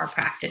after our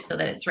practice so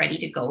that it's ready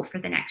to go for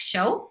the next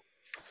show.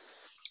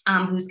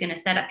 Who's going to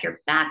set up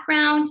your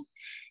background,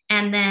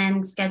 and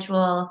then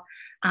schedule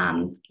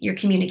your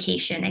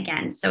communication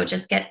again. So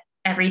just get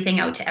everything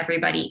out to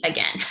everybody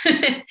again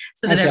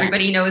so that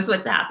everybody knows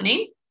what's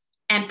happening,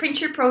 and print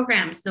your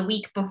programs the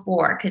week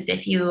before, because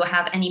if you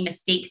have any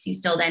mistakes, you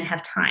still then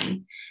have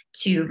time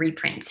to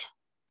reprint.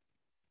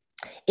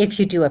 If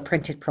you do a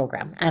printed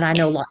program, and I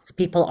know lots of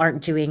people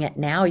aren't doing it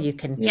now, you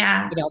can,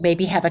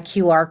 maybe have a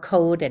QR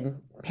code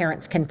and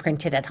parents can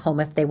print it at home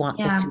if they want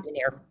the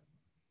souvenir.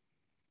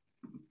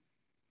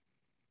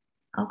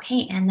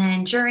 Okay, and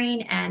then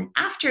during and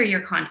after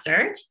your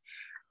concert,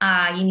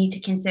 you need to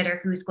consider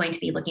who's going to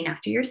be looking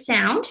after your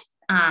sound.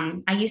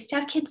 I used to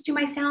have kids do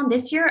my sound.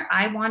 This year,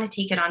 I want to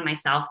take it on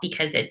myself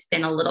because it's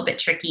been a little bit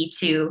tricky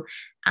to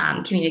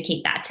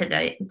communicate that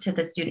to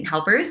the student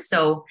helpers.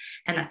 So,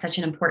 and that's such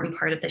an important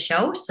part of the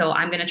show. So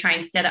I'm going to try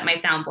and set up my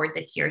soundboard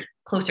this year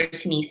closer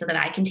to me so that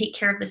I can take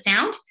care of the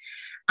sound.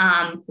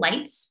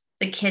 Lights.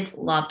 The kids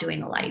love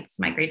doing the lights.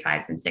 My grade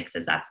 5s and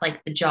 6s, that's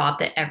like the job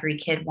that every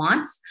kid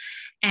wants.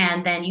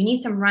 And then you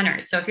need some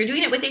runners. So if you're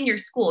doing it within your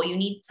school, you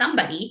need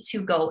somebody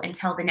to go and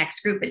tell the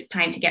next group it's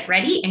time to get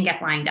ready and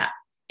get lined up.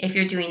 If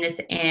you're doing this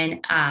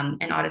in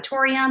an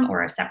auditorium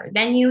or a separate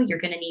venue, you're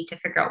going to need to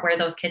figure out where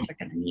those kids are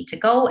going to need to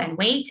go and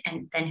wait,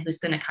 and then who's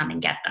going to come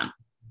and get them.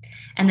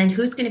 And then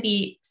who's going to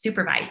be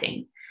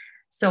supervising.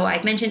 So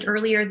I mentioned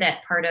earlier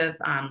that part of,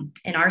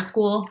 in our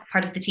school,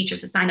 part of the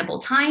teacher's assignable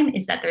time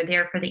is that they're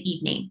there for the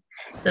evening.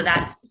 So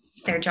that's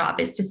their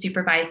job, is to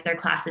supervise their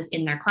classes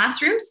in their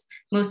classrooms.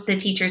 Most of the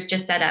teachers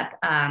just set up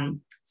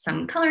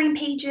some coloring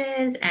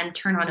pages and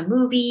turn on a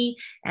movie.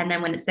 And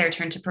then when it's their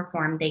turn to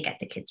perform, they get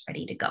the kids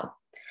ready to go.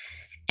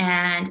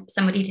 And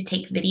somebody to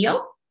take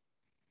video.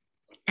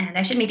 And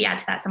I should maybe add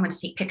to that, someone to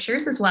take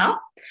pictures as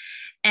well.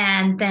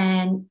 And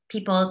then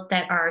people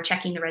that are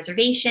checking the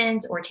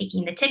reservations or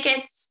taking the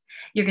tickets.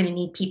 You're going to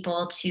need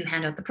people to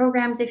hand out the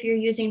programs if you're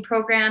using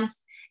programs.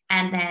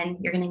 And then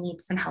you're going to need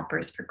some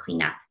helpers for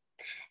cleanup.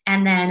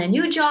 And then a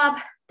new job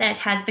that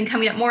has been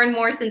coming up more and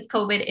more since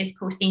COVID is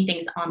posting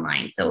things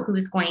online. So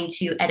who's going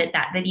to edit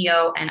that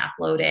video and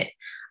upload it,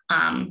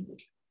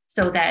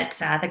 so that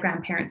the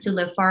grandparents who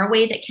live far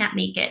away that can't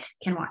make it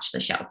can watch the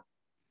show.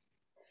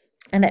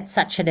 And it's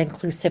such an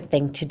inclusive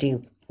thing to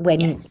do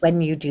Yes.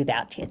 when you do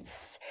that.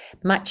 It's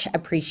much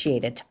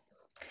appreciated.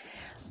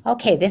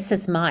 Okay, this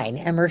is mine.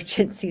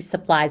 Emergency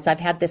supplies. I've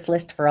had this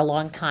list for a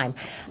long time.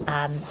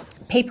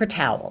 Paper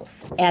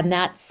towels, and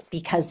that's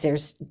because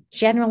there's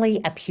generally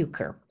a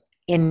puker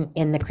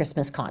in the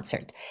Christmas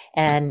concert,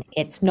 and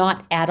it's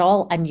not at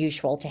all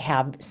unusual to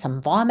have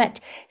some vomit.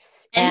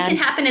 And it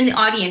can happen in the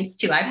audience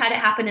too. I've had it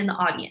happen in the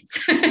audience.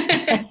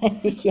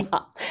 Yeah,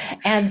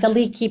 and the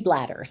leaky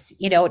bladders.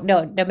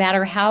 No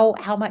matter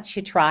how much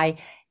you try,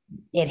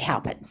 it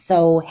happens.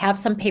 So have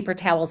some paper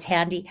towels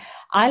handy.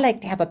 I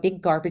like to have a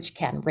big garbage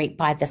can right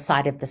by the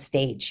side of the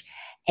stage.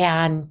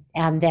 And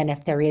then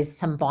if there is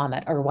some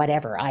vomit or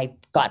whatever, I've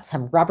got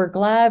some rubber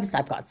gloves,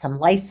 I've got some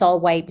Lysol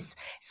wipes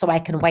so I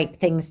can wipe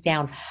things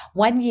down.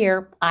 One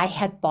year I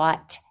had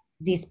bought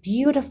these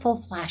beautiful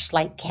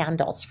flashlight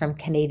candles from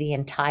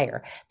Canadian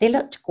Tire. They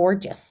looked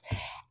gorgeous.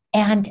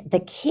 And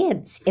the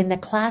kids in the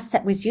class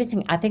that was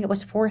using, I think it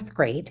was 4th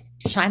grade,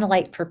 Shine a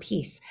Light for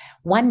Peace,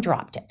 one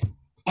dropped it.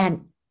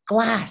 And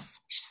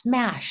glass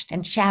smashed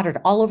and shattered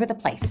all over the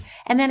place.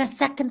 And then a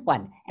second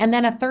one, and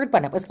then a third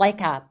one. It was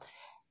like a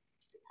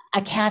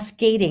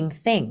cascading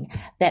thing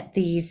that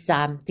these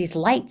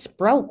lights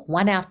broke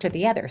one after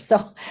the other.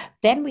 So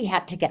then we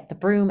had to get the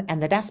broom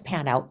and the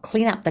dustpan out,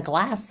 clean up the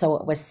glass so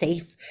it was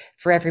safe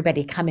for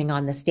everybody coming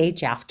on the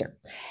stage after.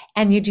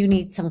 And you do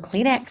need some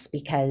Kleenex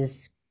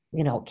because,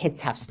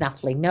 kids have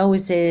snuffly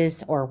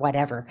noses or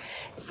whatever.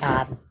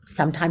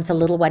 Sometimes a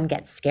little one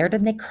gets scared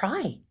and they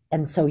cry.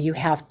 And so you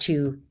have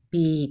to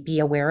be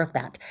aware of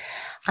that.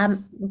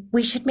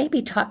 We should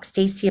maybe talk,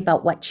 Stacy,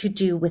 about what you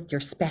do with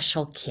your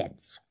special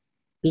kids,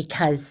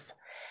 because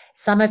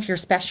some of your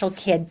special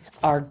kids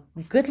are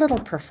good little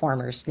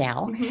performers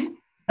now. Mm-hmm.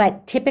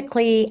 But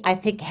typically, I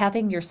think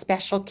having your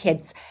special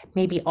kids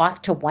maybe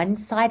off to one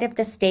side of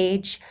the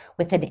stage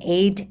with an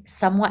aide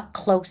somewhat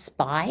close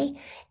by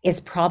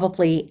is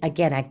probably,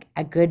 again,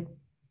 a good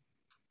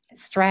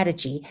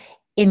strategy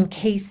in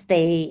case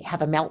they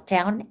have a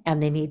meltdown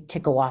and they need to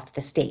go off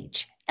the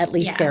stage. At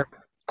least they're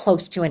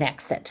close to an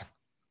exit.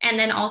 And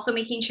then also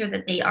making sure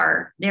that they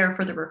are there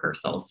for the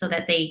rehearsals so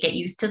that they get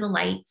used to the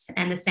lights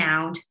and the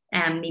sound,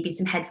 and maybe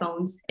some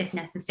headphones if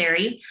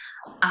necessary.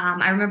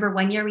 I remember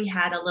one year we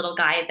had a little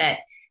guy that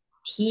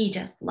he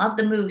just loved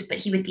the moves, but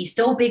he would be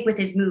so big with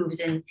his moves,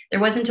 and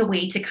there wasn't a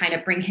way to kind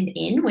of bring him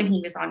in when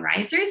he was on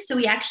risers. So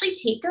we actually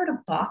taped out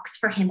a box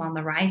for him on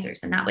the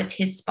risers, and that was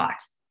his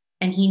spot.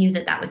 And he knew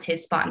that that was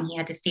his spot, and he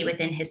had to stay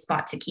within his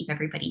spot to keep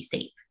everybody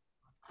safe.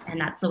 And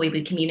that's the way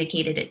we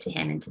communicated it to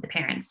him and to the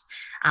parents.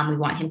 We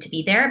want him to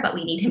be there, but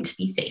we need him to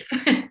be safe.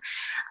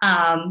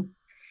 And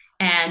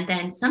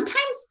then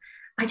sometimes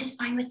I just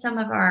find with some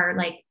of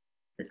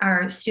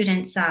our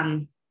students,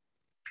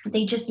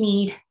 they just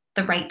need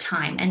the right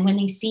time. And when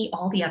they see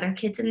all the other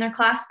kids in their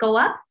class go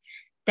up,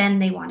 then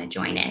they want to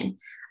join in.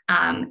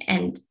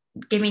 And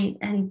being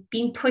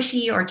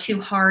pushy or too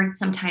hard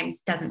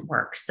sometimes doesn't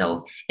work.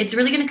 So it's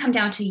really going to come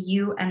down to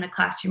you and the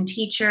classroom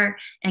teacher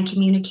and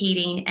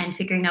communicating and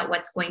figuring out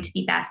what's going to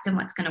be best and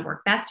what's going to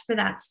work best for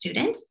that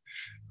student.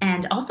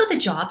 And also the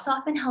jobs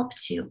often help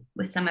too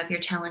with some of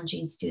your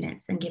challenging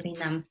students and giving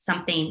them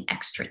something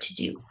extra to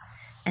do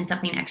and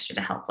something extra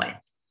to help with.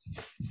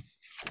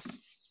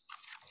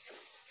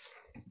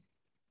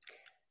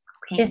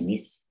 Okay,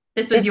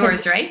 this was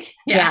yours, right?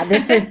 Yeah,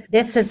 this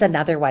is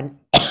another one.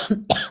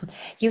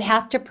 You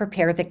have to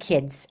prepare the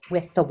kids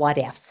with the what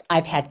ifs.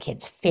 I've had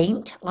kids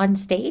faint on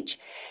stage,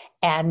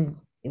 and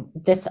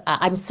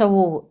I'm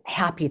so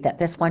happy that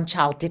this one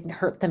child didn't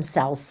hurt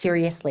themselves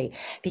seriously,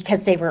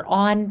 because they were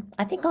on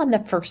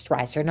the first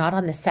riser, not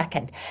on the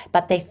second,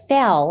 but they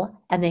fell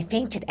and they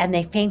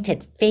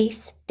fainted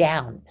face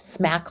down,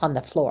 smack on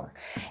the floor.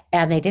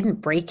 And they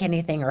didn't break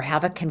anything or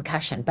have a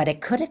concussion, but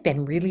it could have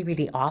been really,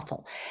 really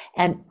awful.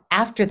 And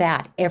after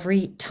that,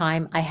 every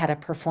time I had a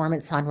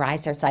performance on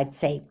risers, I'd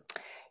say,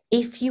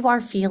 if you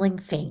are feeling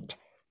faint,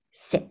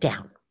 sit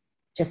down.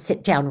 Just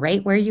sit down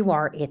right where you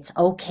are. It's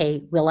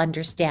okay. We'll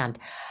understand.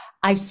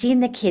 I've seen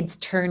the kids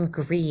turn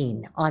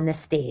green on the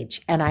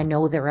stage, and I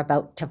know they're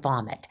about to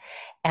vomit.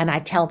 And I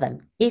tell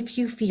them, if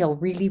you feel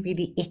really,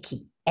 really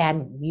icky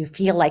and you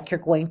feel like you're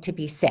going to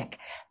be sick,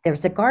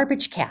 there's a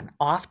garbage can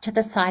off to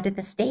the side of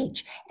the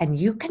stage, and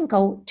you can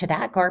go to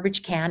that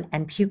garbage can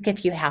and puke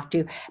if you have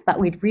to, but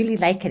we'd really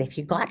like it if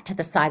you got to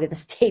the side of the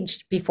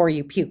stage before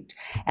you puked,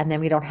 and then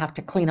we don't have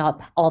to clean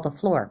up all the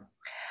floor.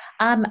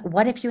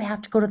 What if you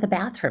have to go to the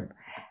bathroom?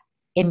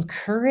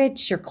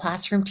 Encourage your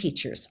classroom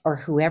teachers or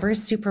whoever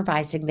is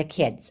supervising the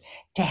kids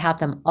to have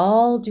them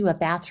all do a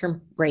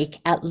bathroom break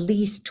at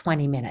least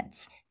 20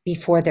 minutes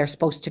before they're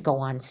supposed to go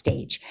on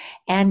stage.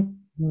 And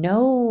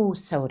no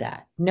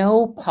soda,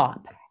 no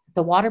pop.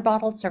 The water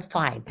bottles are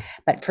fine,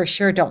 but for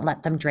sure don't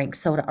let them drink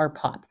soda or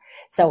pop.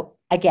 So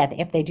again,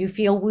 if they do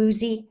feel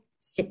woozy,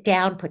 sit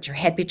down, put your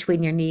head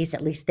between your knees.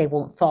 At least they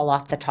won't fall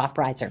off the top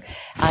riser.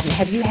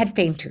 Have you had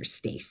fainters,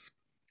 Stace?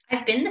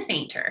 I've been the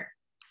fainter.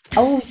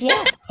 Oh,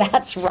 yes,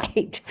 that's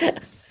right.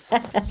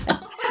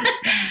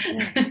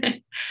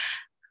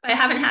 I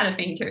haven't had a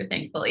fainter,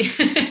 thankfully.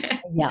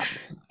 Yeah,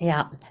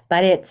 yeah.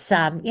 But it's,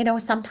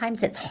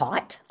 sometimes it's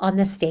hot on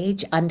the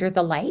stage under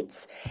the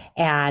lights,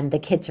 and the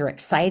kids are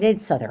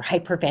excited, so they're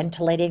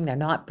hyperventilating, they're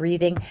not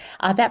breathing.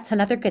 That's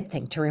another good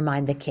thing to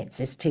remind the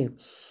kids is to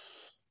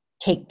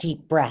take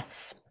deep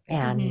breaths,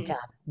 and Mhm.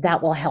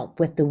 that will help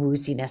with the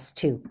wooziness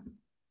too.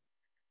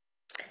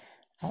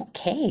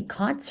 Okay,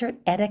 concert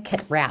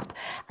etiquette wrap.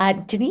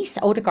 Denise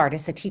Odegaard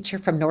is a teacher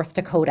from North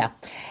Dakota,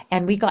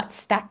 and we got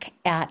stuck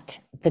at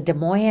the Des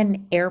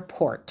Moines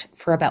airport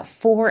for about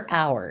 4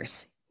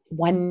 hours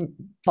one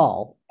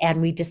fall,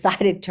 and we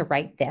decided to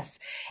write this,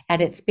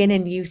 and it's been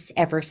in use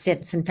ever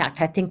since. In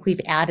fact, I think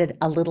we've added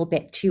a little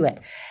bit to it.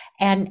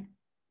 And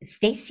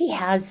Stacy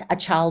has a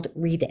child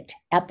read it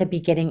at the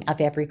beginning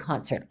of every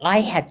concert.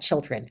 I had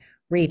children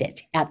read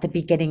it at the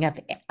beginning of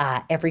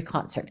every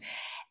concert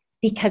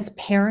because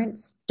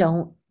parents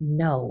don't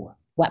know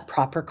what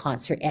proper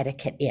concert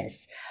etiquette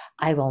is.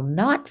 I will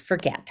not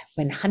forget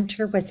when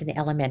Hunter was in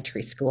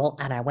elementary school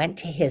and I went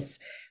to his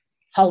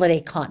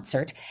holiday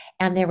concert,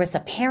 and there was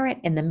a parent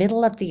in the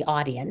middle of the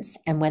audience.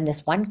 And when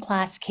this one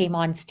class came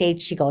on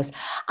stage, she goes,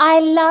 "I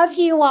love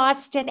you,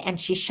 Austin." And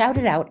she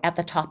shouted out at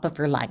the top of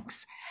her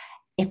lungs.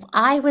 If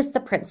I was the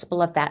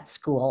principal of that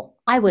school,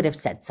 I would have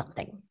said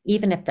something.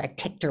 Even if I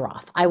ticked her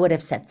off, I would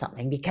have said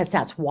something because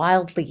that's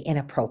wildly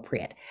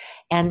inappropriate.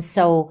 And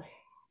so,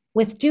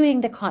 with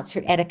doing the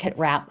concert etiquette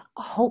wrap,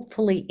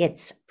 hopefully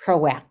it's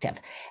proactive.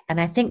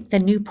 And I think the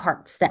new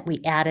parts that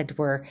we added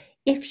were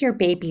if your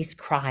baby's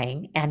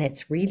crying and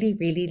it's really,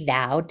 really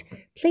loud,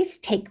 please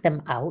take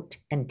them out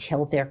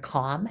until they're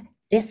calm.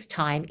 This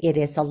time it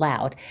is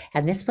allowed.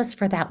 And this was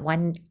for that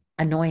one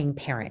annoying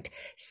parent.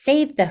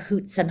 Save the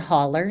hoots and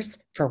hollers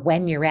for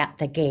when you're at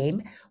the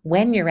game.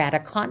 When you're at a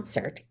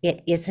concert,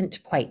 it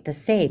isn't quite the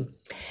same.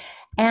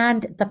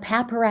 And the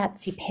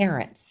paparazzi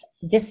parents,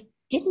 this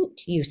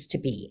didn't used to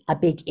be a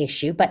big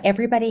issue, but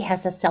everybody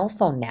has a cell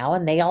phone now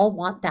and they all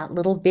want that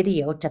little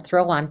video to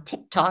throw on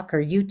TikTok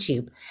or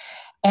YouTube.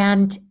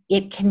 And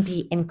it can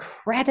be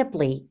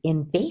incredibly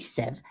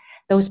invasive.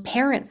 Those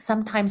parents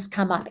sometimes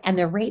come up and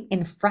they're right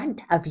in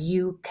front of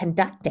you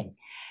conducting.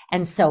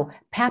 And so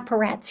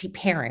paparazzi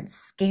parents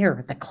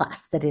scare the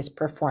class that is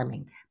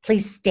performing.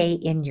 Please stay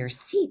in your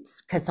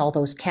seats because all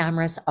those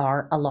cameras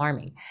are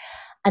alarming.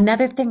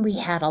 Another thing we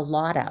had a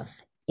lot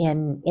of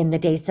in the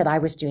days that I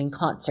was doing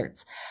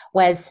concerts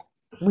was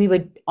we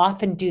would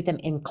often do them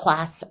in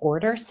class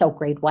order. So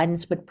grade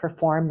ones would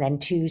perform, then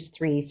twos,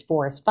 threes,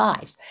 fours,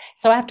 fives.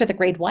 So after the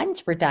grade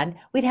ones were done,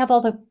 we'd have all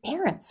the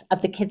parents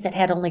of the kids that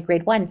had only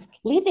grade ones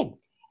leaving.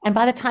 And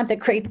by the time the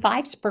grade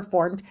fives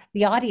performed,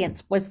 the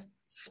audience was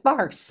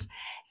sparse.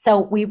 So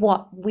we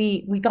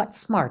got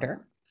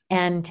smarter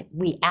and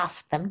we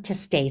asked them to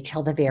stay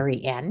till the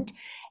very end.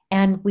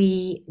 And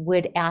we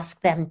would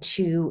ask them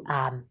to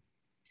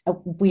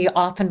we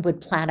often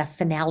would plan a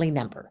finale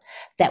number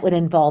that would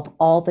involve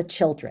all the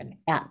children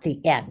at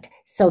the end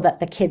so that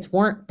the kids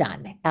weren't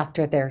done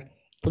after their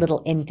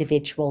little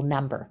individual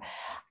number.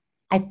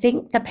 I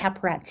think the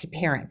paparazzi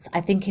parents,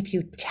 I think if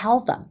you tell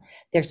them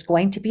there's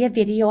going to be a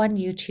video on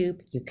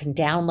YouTube, you can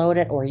download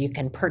it or you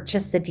can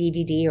purchase the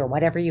DVD or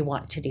whatever you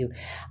want to do.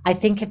 I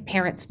think if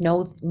parents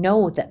know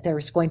that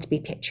there's going to be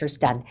pictures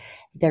done,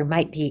 there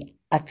might be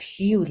a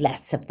few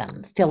less of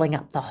them filling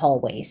up the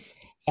hallways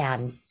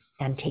and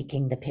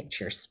taking the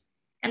pictures.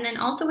 And then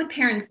also with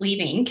parents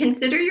leaving,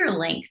 consider your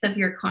length of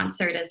your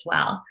concert as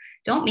well.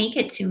 Don't make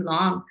it too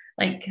long.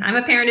 Like I'm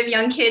a parent of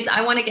young kids.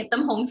 I want to get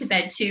them home to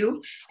bed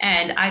too.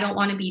 And I don't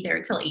want to be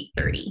there till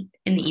 8:30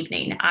 in the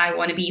evening. I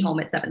want to be home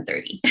at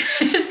 7:30.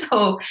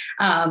 So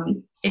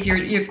if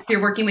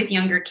you're working with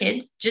younger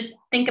kids, just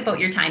think about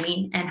your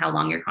timing and how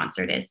long your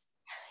concert is.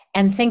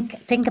 And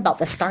think about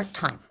the start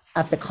time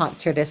of the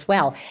concert as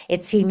well.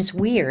 It seems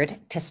weird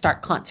to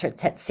start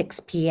concerts at 6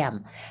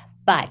 p.m.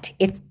 But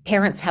if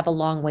parents have a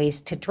long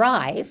ways to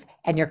drive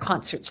and your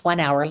concert's 1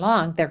 hour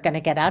long, they're going to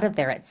get out of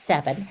there at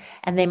 7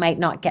 and they might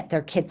not get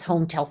their kids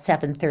home till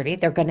 7:30.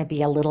 They're going to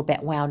be a little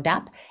bit wound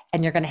up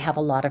and you're going to have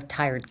a lot of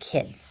tired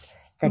kids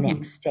the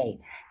next day.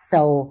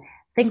 So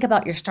think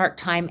about your start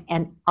time.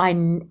 And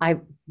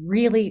I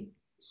really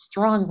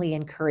strongly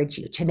encourage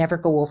you to never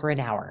go over an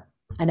hour.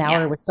 An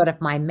hour was sort of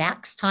my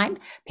max time.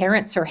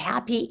 Parents are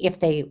happy if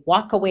they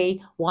walk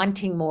away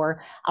wanting more,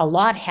 a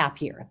lot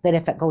happier than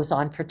if it goes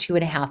on for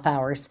 2.5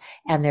 hours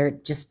and they're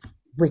just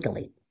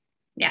wiggly.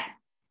 Yeah.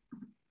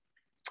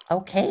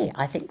 Okay,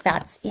 I think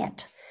that's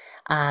it.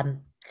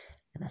 I'm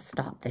going to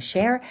stop the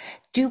share.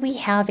 Do we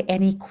have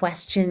any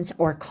questions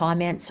or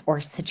comments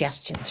or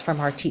suggestions from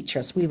our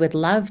teachers? We would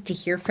love to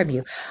hear from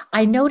you.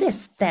 I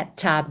noticed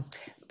that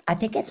I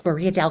think it's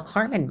Maria del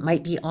Carmen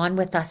might be on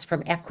with us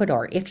from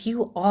Ecuador. If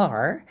you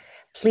are,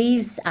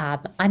 please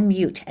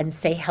unmute and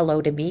say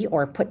hello to me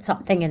or put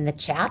something in the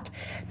chat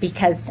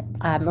because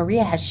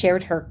Maria has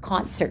shared her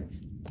concert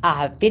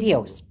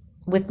videos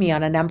with me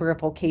on a number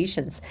of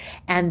occasions,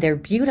 and they're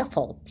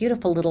beautiful,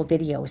 beautiful little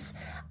videos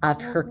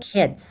of her Oh,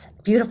 kids.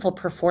 Beautiful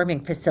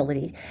performing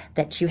facility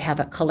that you have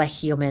at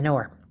Colegio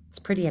Menor. It's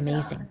pretty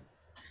amazing.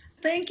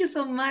 thank you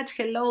so much.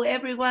 Hello,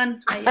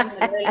 everyone. I am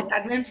Adele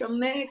Carmen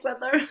from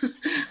Ecuador.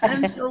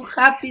 I'm so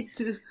happy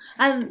to,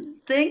 and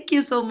thank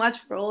you so much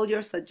for all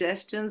your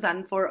suggestions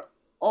and for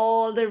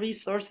all the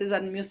resources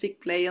and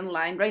music play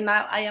online. Right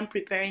now, I am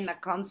preparing a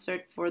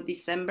concert for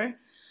December,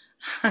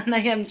 and I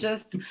am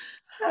just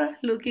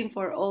looking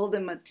for all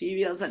the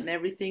materials and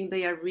everything.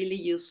 They are really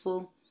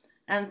useful.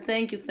 And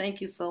thank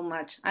you so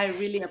much. I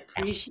really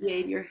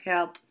appreciate your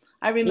help.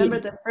 I remember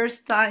the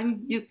first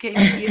time you came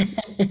here,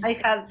 I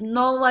had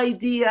no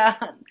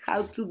idea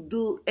how to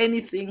do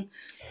anything,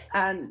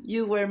 and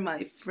you were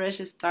my fresh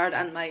start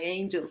and my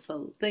angel.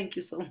 So thank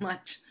you so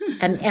much.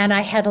 And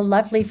I had a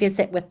lovely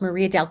visit with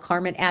Maria del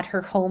Carmen at her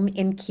home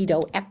in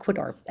Quito,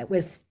 Ecuador. It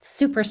was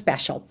super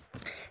special,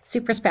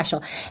 super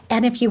special.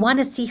 And if you want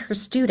to see her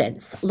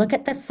students, look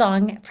at the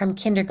song from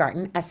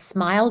kindergarten, A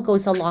Smile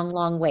Goes a Long,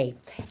 Long Way.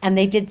 And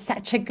they did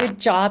such a good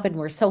job, and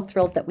we're so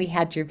thrilled that we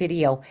had your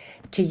video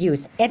to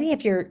use. Any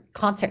of your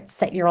concerts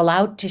that you're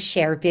allowed to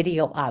share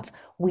video of,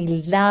 we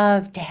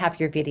love to have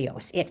your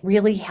videos. It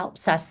really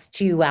helps us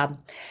to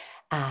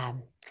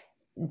um,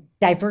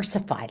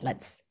 diversify,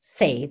 let's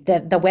say,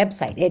 the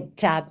website.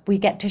 We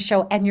get to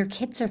show, and your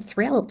kids are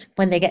thrilled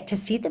when they get to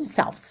see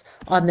themselves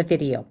on the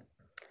video.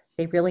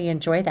 They really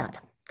enjoy that.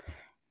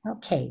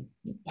 Okay,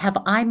 have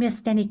I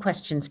missed any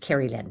questions,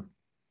 Carrie Lynn?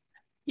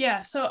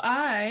 Yeah, so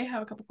I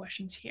have a couple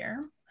questions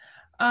here.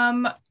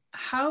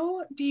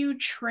 How do you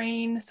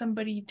train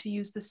somebody to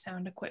use the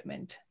sound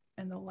equipment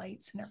and the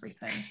lights and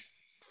everything?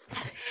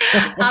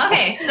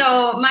 Okay,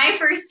 so my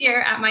first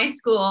year at my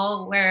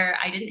school, where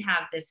I didn't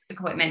have this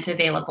equipment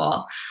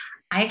available,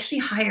 I actually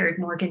hired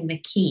Morgan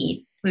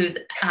McKee, who's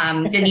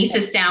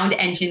Denise's sound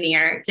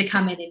engineer, to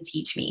come in and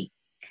teach me.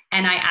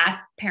 And I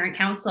asked parent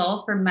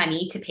council for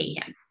money to pay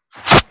him.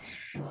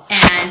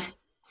 And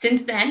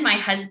since then, my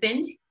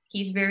husband,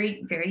 he's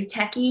very, very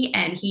techie,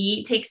 and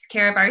he takes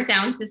care of our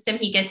sound system.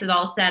 He gets it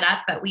all set up,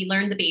 but we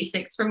learned the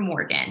basics from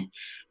Morgan.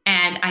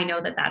 And I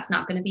know that that's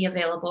not going to be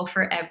available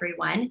for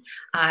everyone.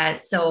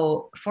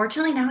 So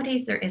fortunately,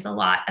 nowadays, there is a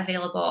lot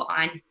available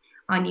on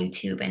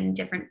YouTube and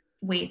different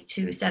ways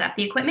to set up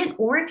the equipment.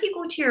 Or if you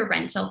go to your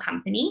rental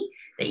company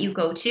that you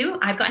go to,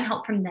 I've gotten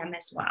help from them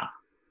as well.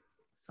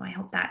 So I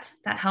hope that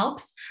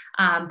helps.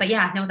 But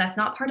yeah, no, that's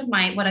not part of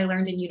what I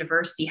learned in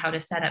university, how to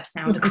set up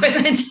sound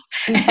equipment.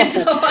 And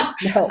so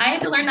No. I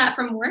had to learn that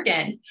from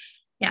Morgan.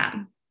 Yeah.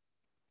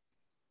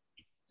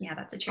 Yeah,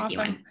 that's a tricky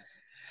Awesome.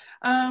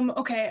 one.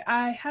 Okay,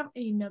 I have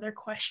another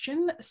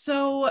question.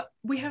 So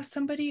we have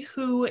somebody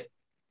who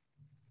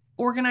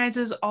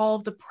organizes all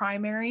of the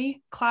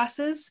primary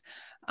classes,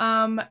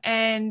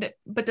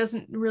 but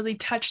doesn't really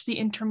touch the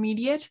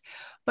intermediate.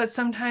 But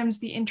sometimes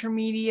the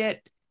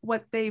intermediate,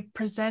 what they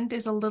present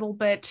is a little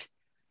bit,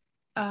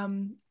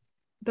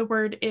 the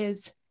word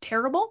is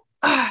terrible.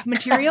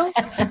 Materials.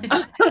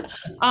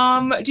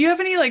 Do you have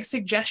any like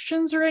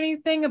suggestions or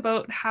anything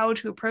about how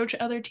to approach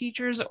other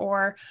teachers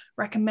or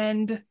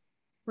recommend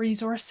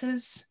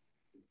resources?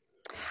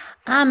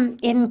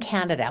 In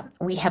Canada,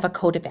 we have a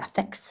code of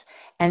ethics.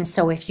 And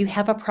so if you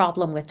have a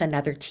problem with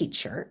another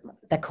teacher,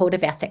 the code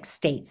of ethics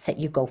states that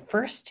you go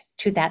first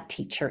to that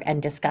teacher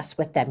and discuss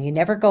with them. You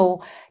never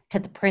go to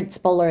the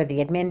principal or the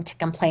admin to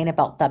complain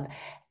about them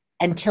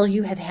until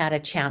you have had a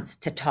chance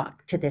to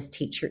talk to this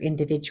teacher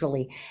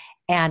individually.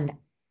 And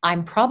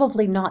I'm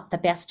probably not the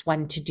best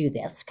one to do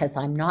this because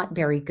I'm not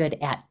very good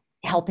at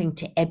helping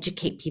to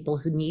educate people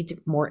who need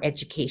more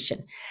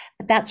education.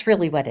 But that's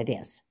really what it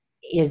is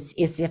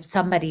if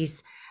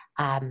somebody's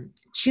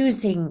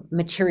choosing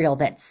material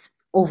that's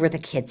over the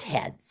kids'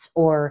 heads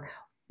or,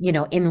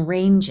 in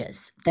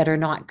ranges that are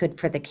not good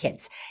for the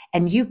kids,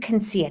 and you can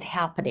see it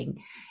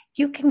happening,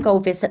 you can go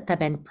visit them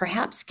and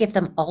perhaps give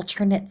them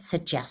alternate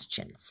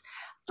suggestions.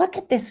 Look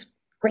at this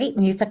great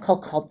musical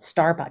called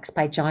Starbucks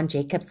by John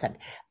Jacobson.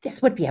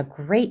 This would be a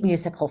great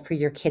musical for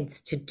your kids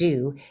to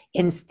do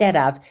instead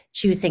of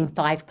choosing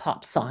 5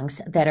 pop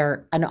songs that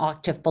are an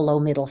octave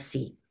below middle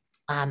C.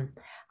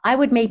 I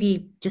would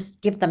maybe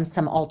just give them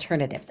some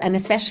alternatives. And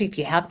especially if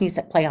you have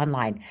Musicplay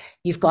online,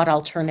 you've got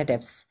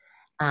alternatives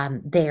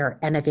there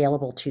and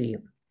available to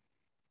you.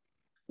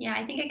 Yeah,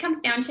 I think it comes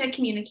down to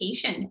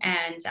communication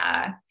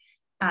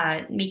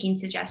and making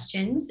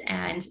suggestions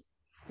and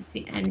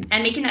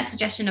making that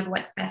suggestion of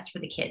what's best for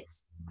the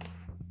kids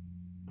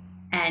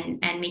and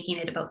making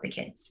it about the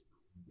kids,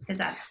 because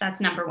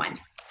that's number one.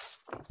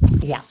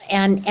 Yeah.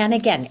 And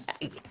again,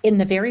 in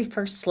the very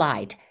first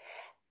slide,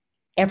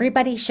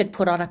 everybody should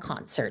put on a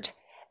concert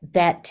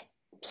that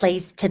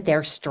plays to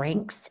their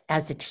strengths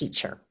as a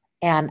teacher.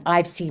 And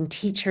I've seen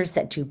teachers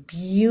that do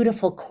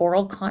beautiful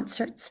choral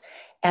concerts,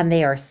 and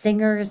they are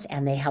singers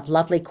and they have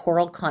lovely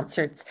choral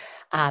concerts.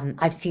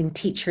 I've seen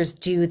teachers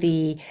do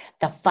the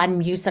fun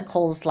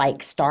musicals like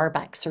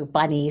Starbucks or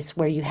Bunnies,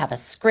 where you have a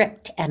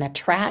script and a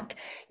track.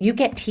 You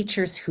get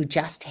teachers who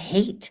just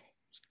hate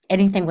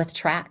anything with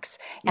tracks,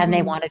 and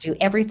they want to do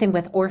everything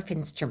with Orff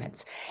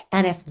instruments.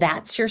 And if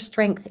that's your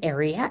strength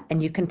area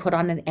and you can put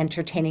on an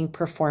entertaining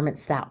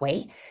performance that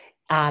way,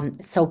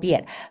 so be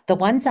it. The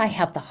ones I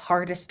have the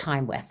hardest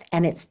time with,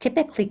 and it's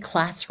typically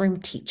classroom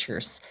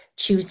teachers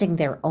choosing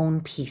their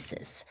own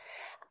pieces.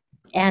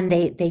 And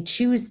they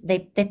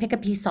pick a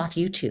piece off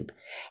YouTube,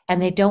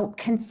 and they don't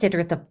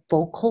consider the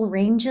vocal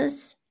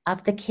ranges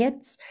of the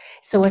kids.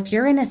 So if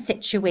you're in a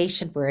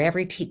situation where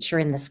every teacher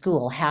in the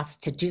school has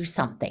to do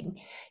something,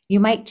 you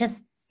might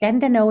just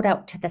send a note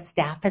out to the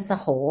staff as a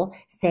whole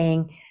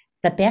saying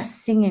the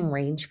best singing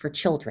range for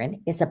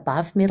children is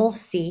above middle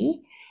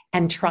C,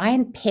 and try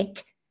and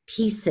pick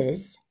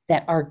pieces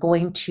that are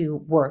going to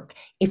work.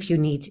 If you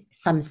need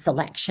some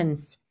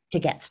selections to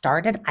get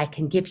started, I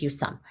can give you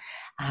some.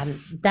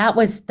 That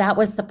was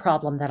the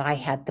problem that I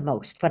had the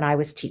most when I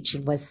was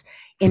teaching, was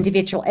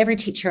individual. Every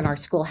teacher in our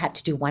school had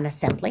to do one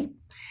assembly.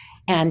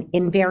 And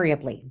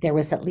invariably, there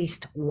was at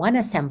least one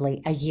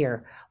assembly a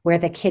year where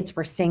the kids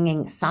were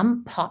singing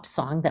some pop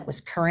song that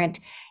was current.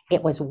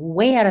 It was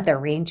way out of their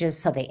ranges,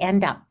 so they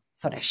end up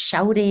sort of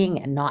shouting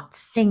and not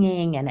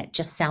singing, and it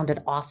just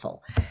sounded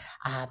awful.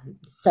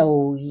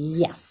 So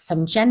yes,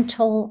 some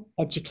gentle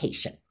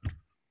education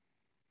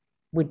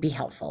would be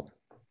helpful.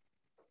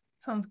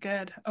 Sounds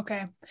good.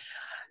 Okay.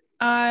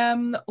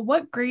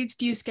 What grades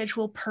do you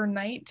schedule per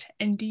night,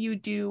 and do you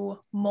do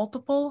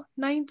multiple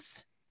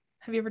nights?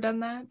 Have you ever done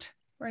that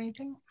or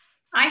anything?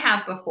 I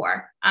have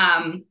before.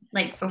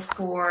 Like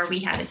before we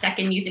had a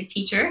second music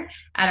teacher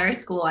at our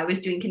school, I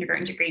was doing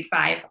kindergarten to grade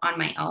 5 on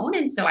my own.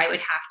 And so I would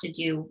have to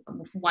do,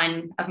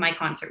 one of my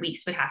concert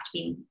weeks would have to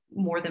be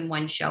more than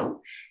one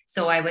show.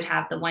 So I would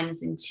have the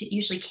ones and two,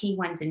 usually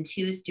K1s and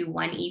 2s do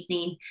one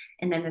evening,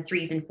 and then the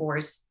 3s and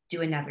 4s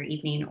do another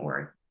evening,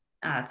 or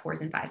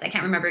 4s and 5s. I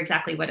can't remember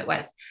exactly what it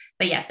was,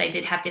 but yes, I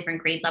did have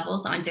different grade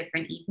levels on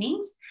different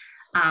evenings.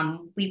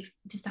 We've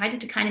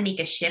decided to kind of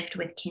make a shift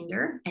with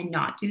kinder and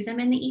not do them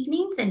in the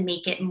evenings, and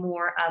make it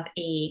more of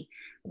a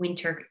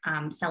winter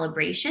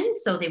celebration.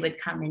 So they would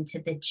come into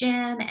the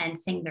gym and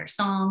sing their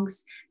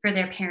songs for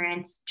their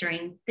parents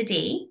during the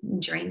day,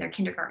 during their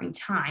kindergarten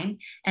time,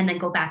 and then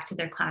go back to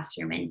their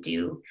classroom and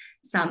do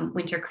some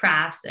winter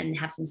crafts and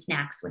have some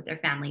snacks with their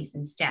families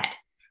instead.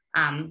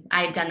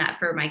 I had done that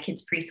for my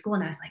kids' preschool,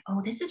 and I was like,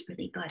 oh, this is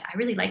really good. I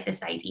really like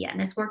this idea, and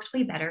this works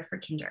way better for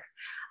kinder.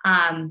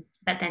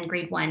 But then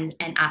grade 1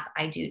 and up,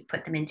 I do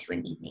put them into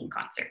an evening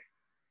concert.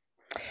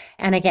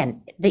 And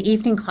again, the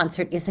evening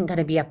concert isn't going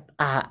to be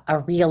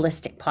a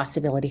realistic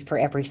possibility for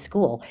every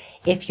school.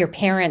 If your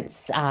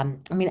parents,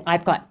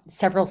 I've got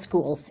several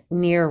schools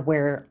near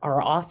where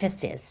our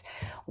office is,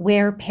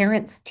 where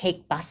parents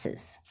take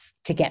buses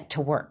to get to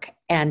work,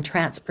 and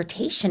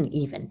transportation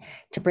even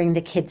to bring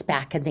the kids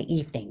back in the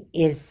evening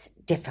is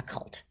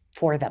difficult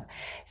for them.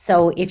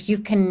 So if you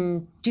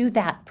can do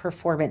that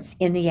performance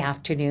in the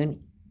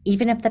afternoon,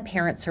 even if the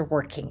parents are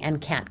working and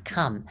can't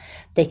come,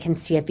 they can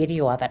see a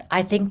video of it.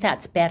 I think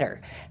that's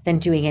better than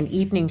doing an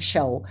evening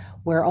show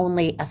where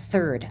only a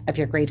third of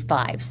your grade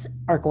 5s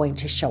are going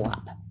to show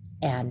up.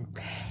 And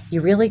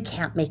you really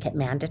can't make it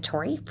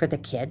mandatory for the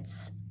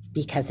kids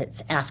because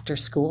it's after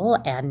school,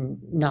 and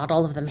not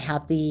all of them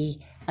have the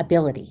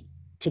ability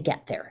to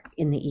get there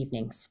in the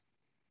evenings.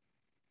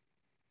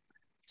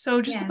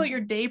 So just about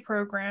your day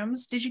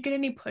programs, did you get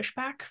any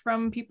pushback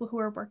from people who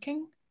are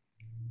working?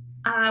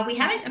 We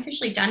haven't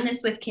officially done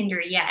this with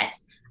kinder yet,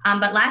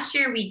 but last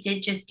year we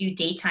did just do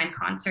daytime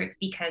concerts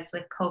because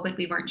with COVID,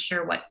 we weren't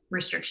sure what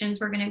restrictions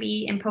were going to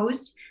be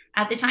imposed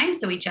at the time.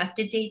 So we just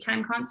did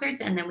daytime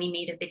concerts, and then we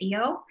made a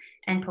video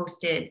and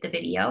posted the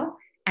video,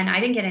 and I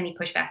didn't get any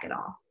pushback at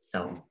all.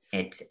 So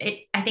I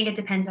think it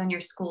depends on your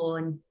school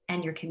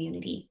and your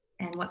community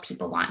and what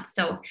people want.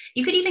 So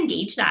you could even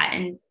gauge that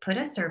and put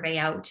a survey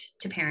out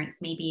to parents,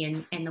 maybe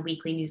in the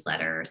weekly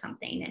newsletter or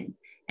something,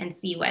 and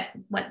see what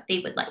they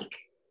would like.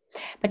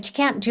 But you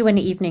can't do an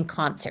evening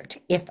concert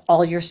if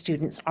all your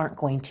students aren't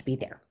going to be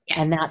there. Yeah.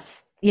 And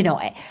that's,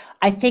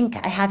 I think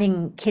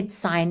having kids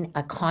sign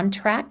a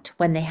contract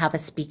when they have a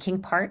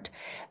speaking part,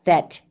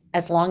 that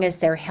as long as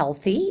they're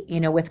healthy,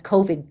 with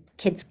COVID,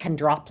 kids can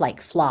drop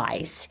like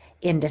flies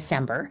in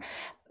December,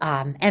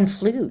 and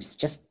flus,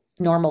 just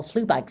normal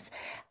flu bugs.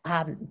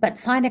 But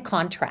sign a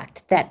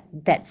contract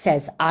that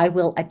says, I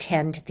will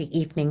attend the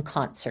evening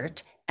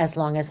concert as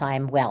long as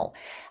I'm well.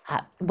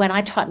 When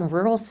I taught in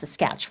rural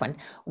Saskatchewan,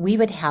 we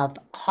would have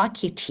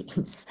hockey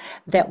teams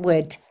that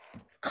would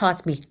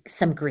cause me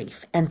some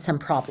grief and some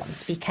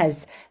problems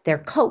because their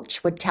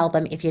coach would tell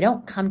them, if you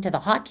don't come to the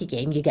hockey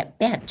game, you get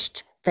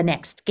benched the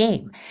next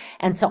game.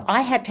 And so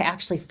I had to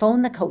actually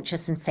phone the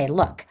coaches and say,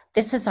 look,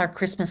 this is our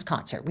Christmas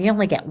concert. We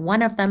only get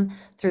one of them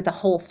through the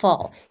whole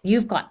fall.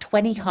 You've got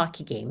 20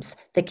 hockey games.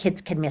 The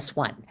kids can miss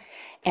one.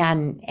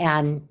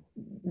 And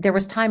there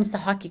was times the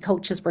hockey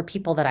coaches were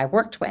people that I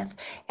worked with,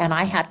 and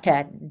I had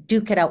to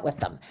duke it out with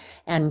them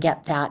and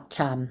get that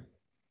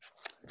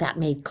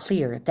made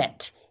clear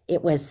that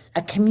it was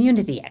a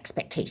community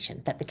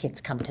expectation that the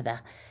kids come to the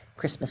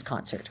Christmas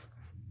concert.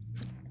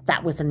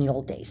 That was in the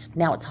old days.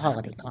 Now it's a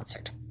holiday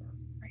concert.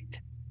 Right.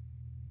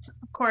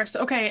 course.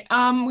 Okay.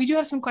 We do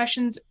have some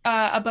questions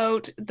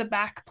about the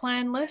back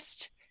plan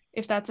list,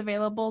 if that's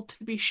available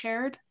to be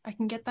shared. I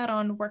can get that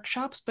on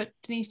workshops, but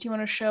Denise, do you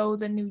want to show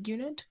the new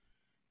unit?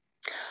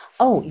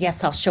 Oh,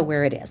 yes, I'll show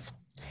where it is.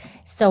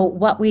 So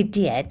what we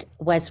did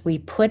was we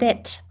put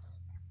it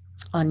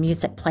on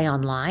Musicplay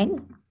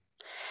Online.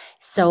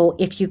 So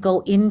if you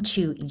go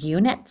into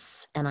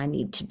units, and I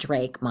need to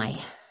drag my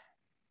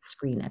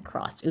screen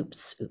across.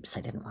 Oops,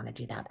 I didn't want to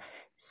do that.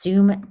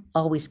 Zoom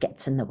always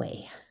gets in the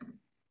way.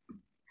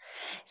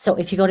 So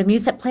if you go to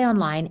Musicplay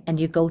Online and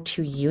you go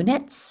to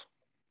units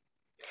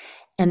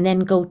and then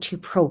go to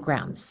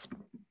programs.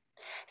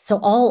 So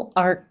all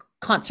our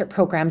concert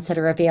programs that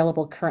are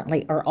available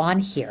currently are on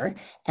here,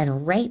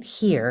 and right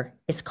here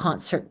is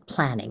concert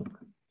planning.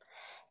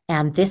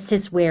 And this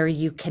is where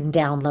you can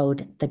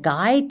download the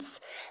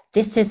guides.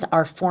 This is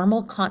our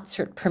formal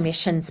concert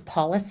permissions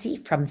policy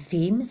from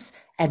Themes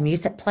and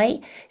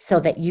Musicplay, so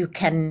that you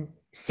can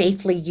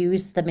safely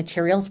use the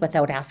materials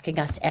without asking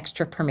us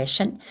extra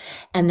permission.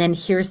 And then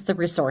here's the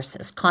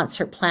resources: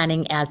 concert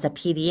planning as a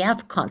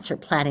PDF,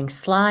 concert planning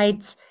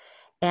slides,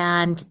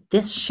 and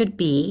this should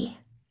be,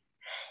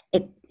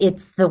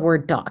 it's the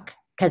Word doc,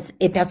 because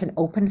it doesn't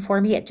open for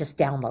me, it just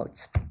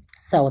downloads.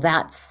 So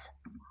that's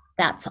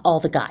all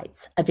the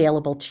guides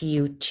available to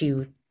you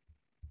to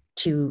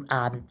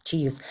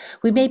use.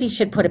 We maybe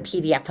should put a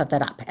PDF of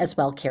it up as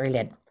well, Carrie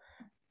Lynn.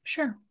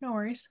 Sure, no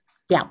worries.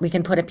 Yeah, we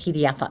can put a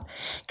PDF up,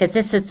 because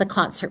this is the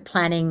concert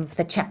planning,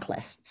 the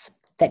checklists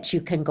that you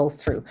can go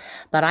through.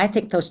 But I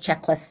think those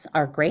checklists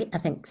are great. I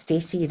think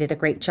Stacy, you did a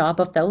great job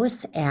of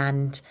those,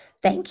 and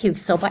thank you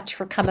so much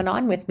for coming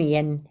on with me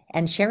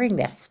and sharing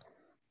this.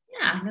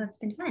 Yeah, no, it's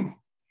been fun.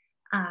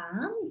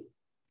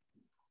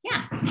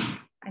 Yeah,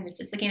 I was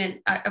just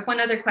looking at one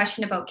other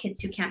question about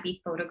kids who can't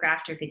be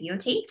photographed or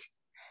videotaped.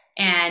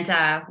 And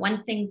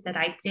one thing that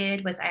I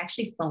did was I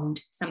actually phoned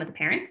some of the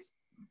parents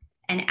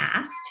and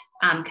asked,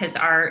 because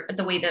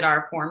the way that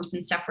our forms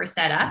and stuff were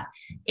set up,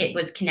 it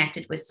was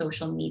connected with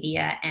social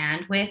media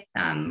and with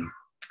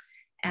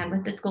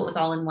the school. It was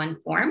all in one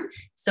form.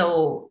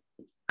 So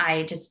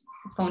I just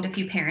phoned a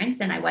few parents,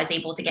 and I was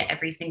able to get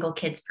every single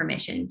kid's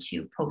permission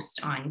to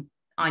post on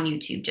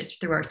YouTube just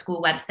through our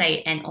school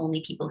website, and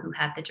only people who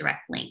had the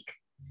direct link.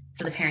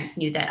 So the parents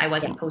knew that I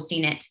wasn't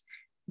posting it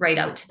right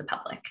out to the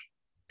public.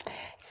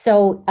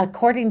 So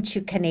according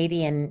to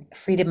Canadian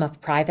Freedom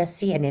of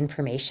Privacy and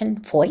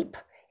Information, FOIP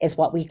is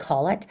what we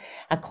call it,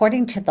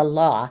 according to the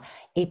law,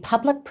 a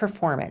public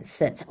performance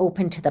that's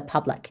open to the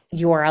public,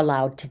 you are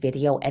allowed to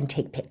video and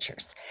take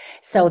pictures,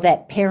 so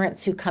that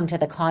parents who come to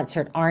the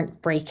concert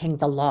aren't breaking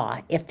the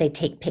law if they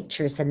take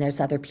pictures and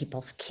there's other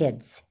people's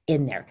kids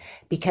in there,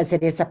 because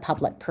it is a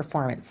public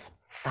performance.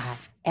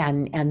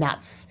 And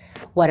that's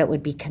what it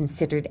would be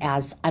considered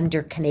as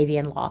under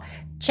Canadian law.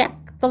 Check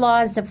the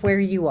laws of where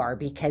you are,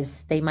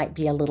 because they might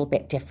be a little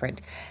bit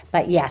different.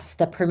 But yes,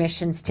 the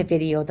permissions to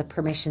video, the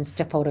permissions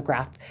to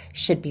photograph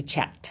should be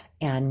checked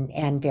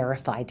and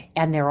verified.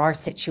 And there are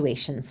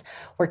situations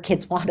where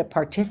kids want to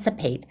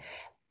participate,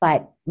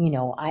 but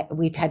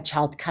we've had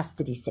child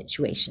custody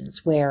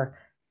situations where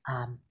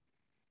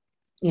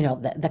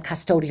the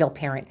custodial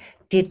parent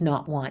did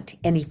not want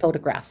any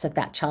photographs of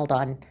that child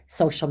on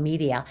social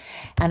media.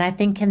 And I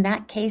think in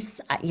that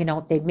case,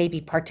 they maybe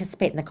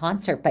participate in the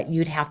concert, but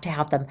you'd have to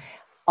have them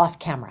off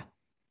camera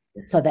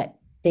so that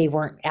they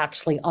weren't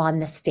actually on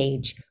the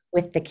stage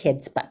with the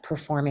kids, but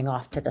performing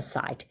off to the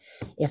side,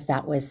 if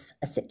that was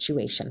a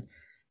situation.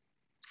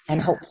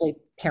 And hopefully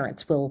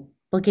parents will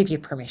give you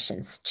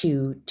permissions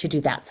to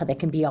do that, so they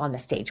can be on the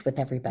stage with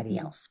everybody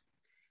else.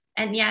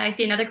 And yeah, I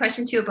see another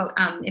question too about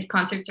if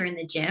concerts are in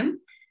the gym,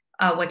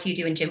 what do you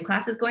do in gym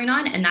classes going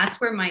on? And that's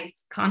where my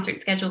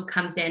concert schedule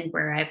comes in,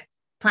 where I've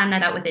planned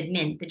that out with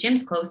admin. The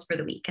gym's closed for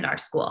the week at our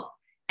school,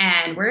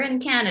 and we're in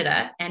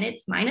Canada, and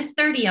it's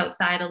 -30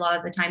 outside a lot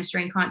of the times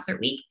during concert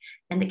week,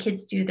 and the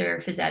kids do their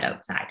phys ed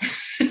outside.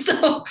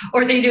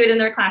 Or they do it in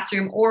their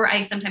classroom, or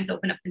I sometimes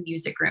open up the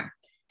music room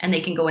and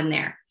they can go in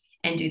there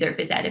and do their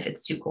phys ed if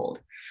it's too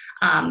cold.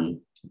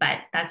 But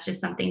that's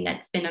just something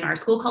that's been in our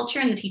school culture,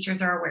 and the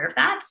teachers are aware of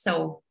that.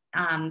 So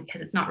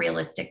because it's not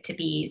realistic to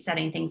be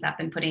setting things up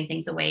and putting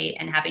things away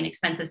and having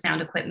expensive sound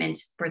equipment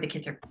where the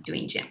kids are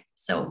doing gym.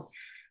 So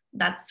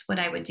that's what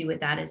I would do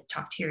with that, is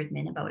talk to your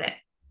admin about it.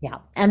 Yeah,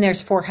 and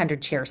there's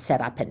 400 chairs set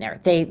up in there.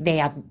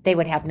 They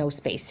would have no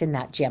space in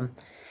that gym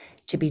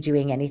to be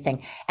doing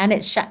anything, and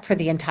it's shut for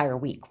the entire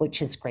week, which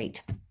is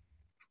great.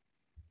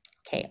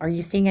 Okay, are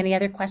you seeing any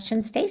other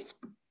questions, Stace?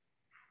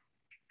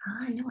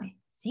 No, I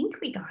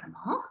think we got them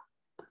all.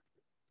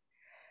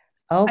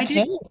 Okay. I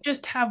did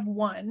just have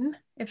one,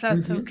 if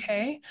that's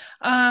okay.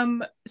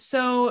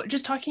 So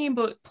just talking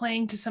about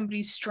playing to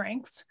somebody's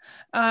strengths,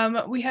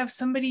 we have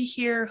somebody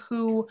here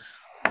who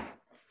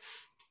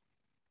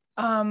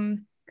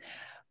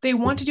they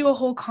want to do a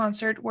whole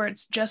concert where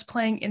it's just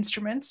playing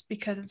instruments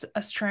because it's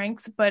a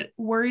strength, but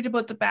worried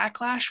about the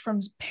backlash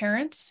from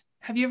parents.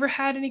 Have you ever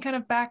had any kind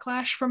of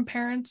backlash from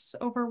parents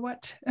over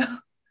what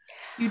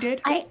you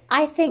did?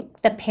 I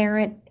think the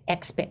parent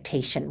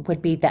expectation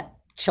would be that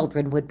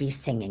children would be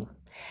singing.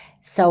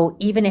 So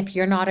even if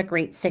you're not a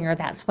great singer,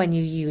 that's when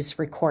you use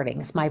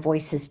recordings. My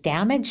voice is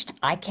damaged.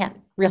 I can't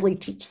really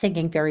teach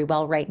singing very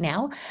well right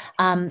now,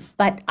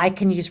 but I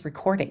can use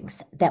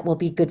recordings that will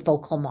be good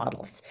vocal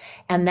models.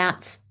 And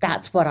that's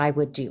what I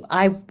would do.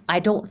 I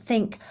don't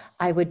think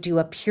I would do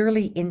a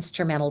purely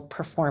instrumental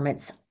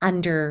performance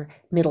under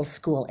middle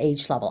school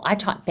age level. I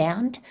taught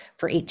band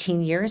for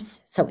 18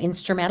 years, so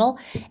instrumental,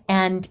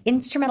 and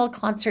instrumental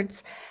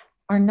concerts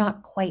are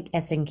not quite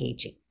as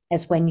engaging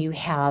as when you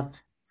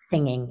have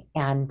singing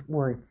and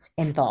words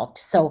involved.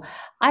 So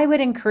I would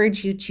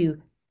encourage you to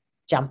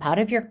jump out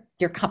of your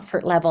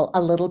comfort level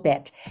a little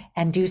bit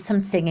and do some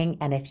singing.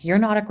 And if you're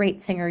not a great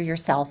singer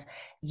yourself,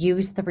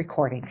 use the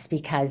recordings,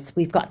 because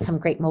we've got some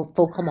great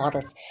vocal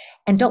models.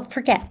 And don't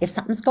forget, if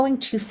something's going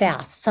too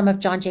fast, some of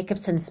John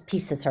Jacobson's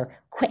pieces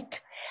are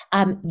quick.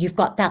 You've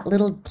got that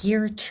little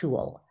gear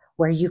tool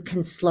where you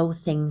can slow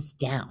things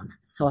down.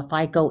 So if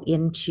I go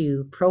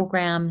into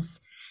programs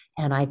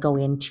and I go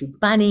into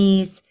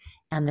bunnies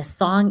and the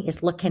song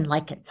is looking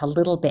like it's a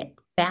little bit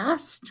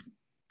fast,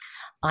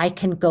 I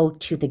can go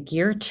to the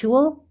gear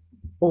tool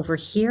over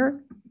here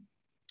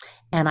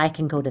and I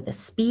can go to the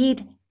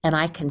speed and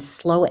I can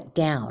slow it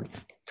down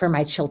for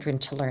my children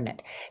to learn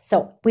it.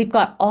 So we've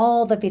got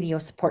all the video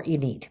support you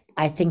need.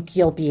 I think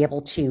you'll be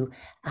able to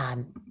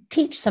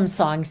teach some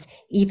songs,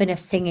 even if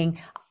singing.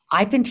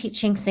 I've been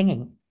teaching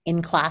singing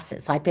in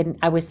classes.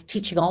 I was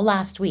teaching all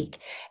last week,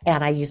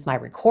 and I used my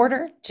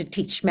recorder to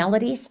teach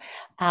melodies,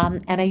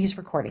 and I use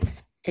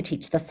recordings to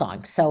teach the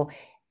song. So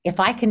if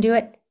I can do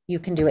it, you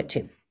can do it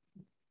too.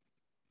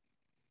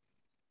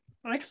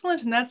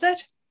 Excellent. And that's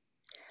it.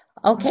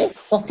 Okay.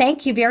 Well,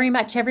 thank you very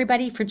much,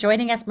 everybody, for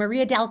joining us.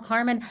 Maria del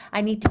Carmen,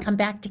 I need to come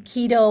back to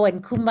Quito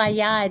and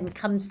Kumbaya and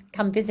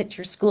come visit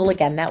your school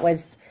again. That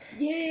was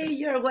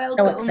you're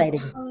welcome. so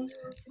exciting.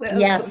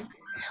 Welcome. Yes.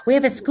 We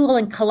have a school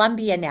in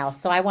Colombia now,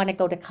 so I want to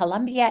go to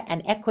Colombia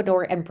and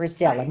Ecuador and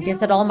Brazil and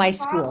visit all my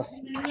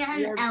schools.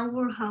 And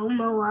we're home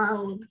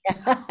alone.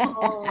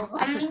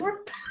 And we're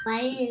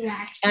playing,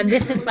 actually. And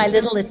this is my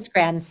littlest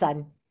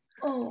grandson.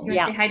 Oh. You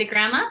want to say hi to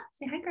Grandma?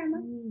 Say hi, Grandma.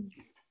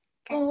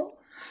 Oh.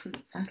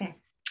 Okay.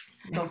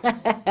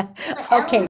 Okay.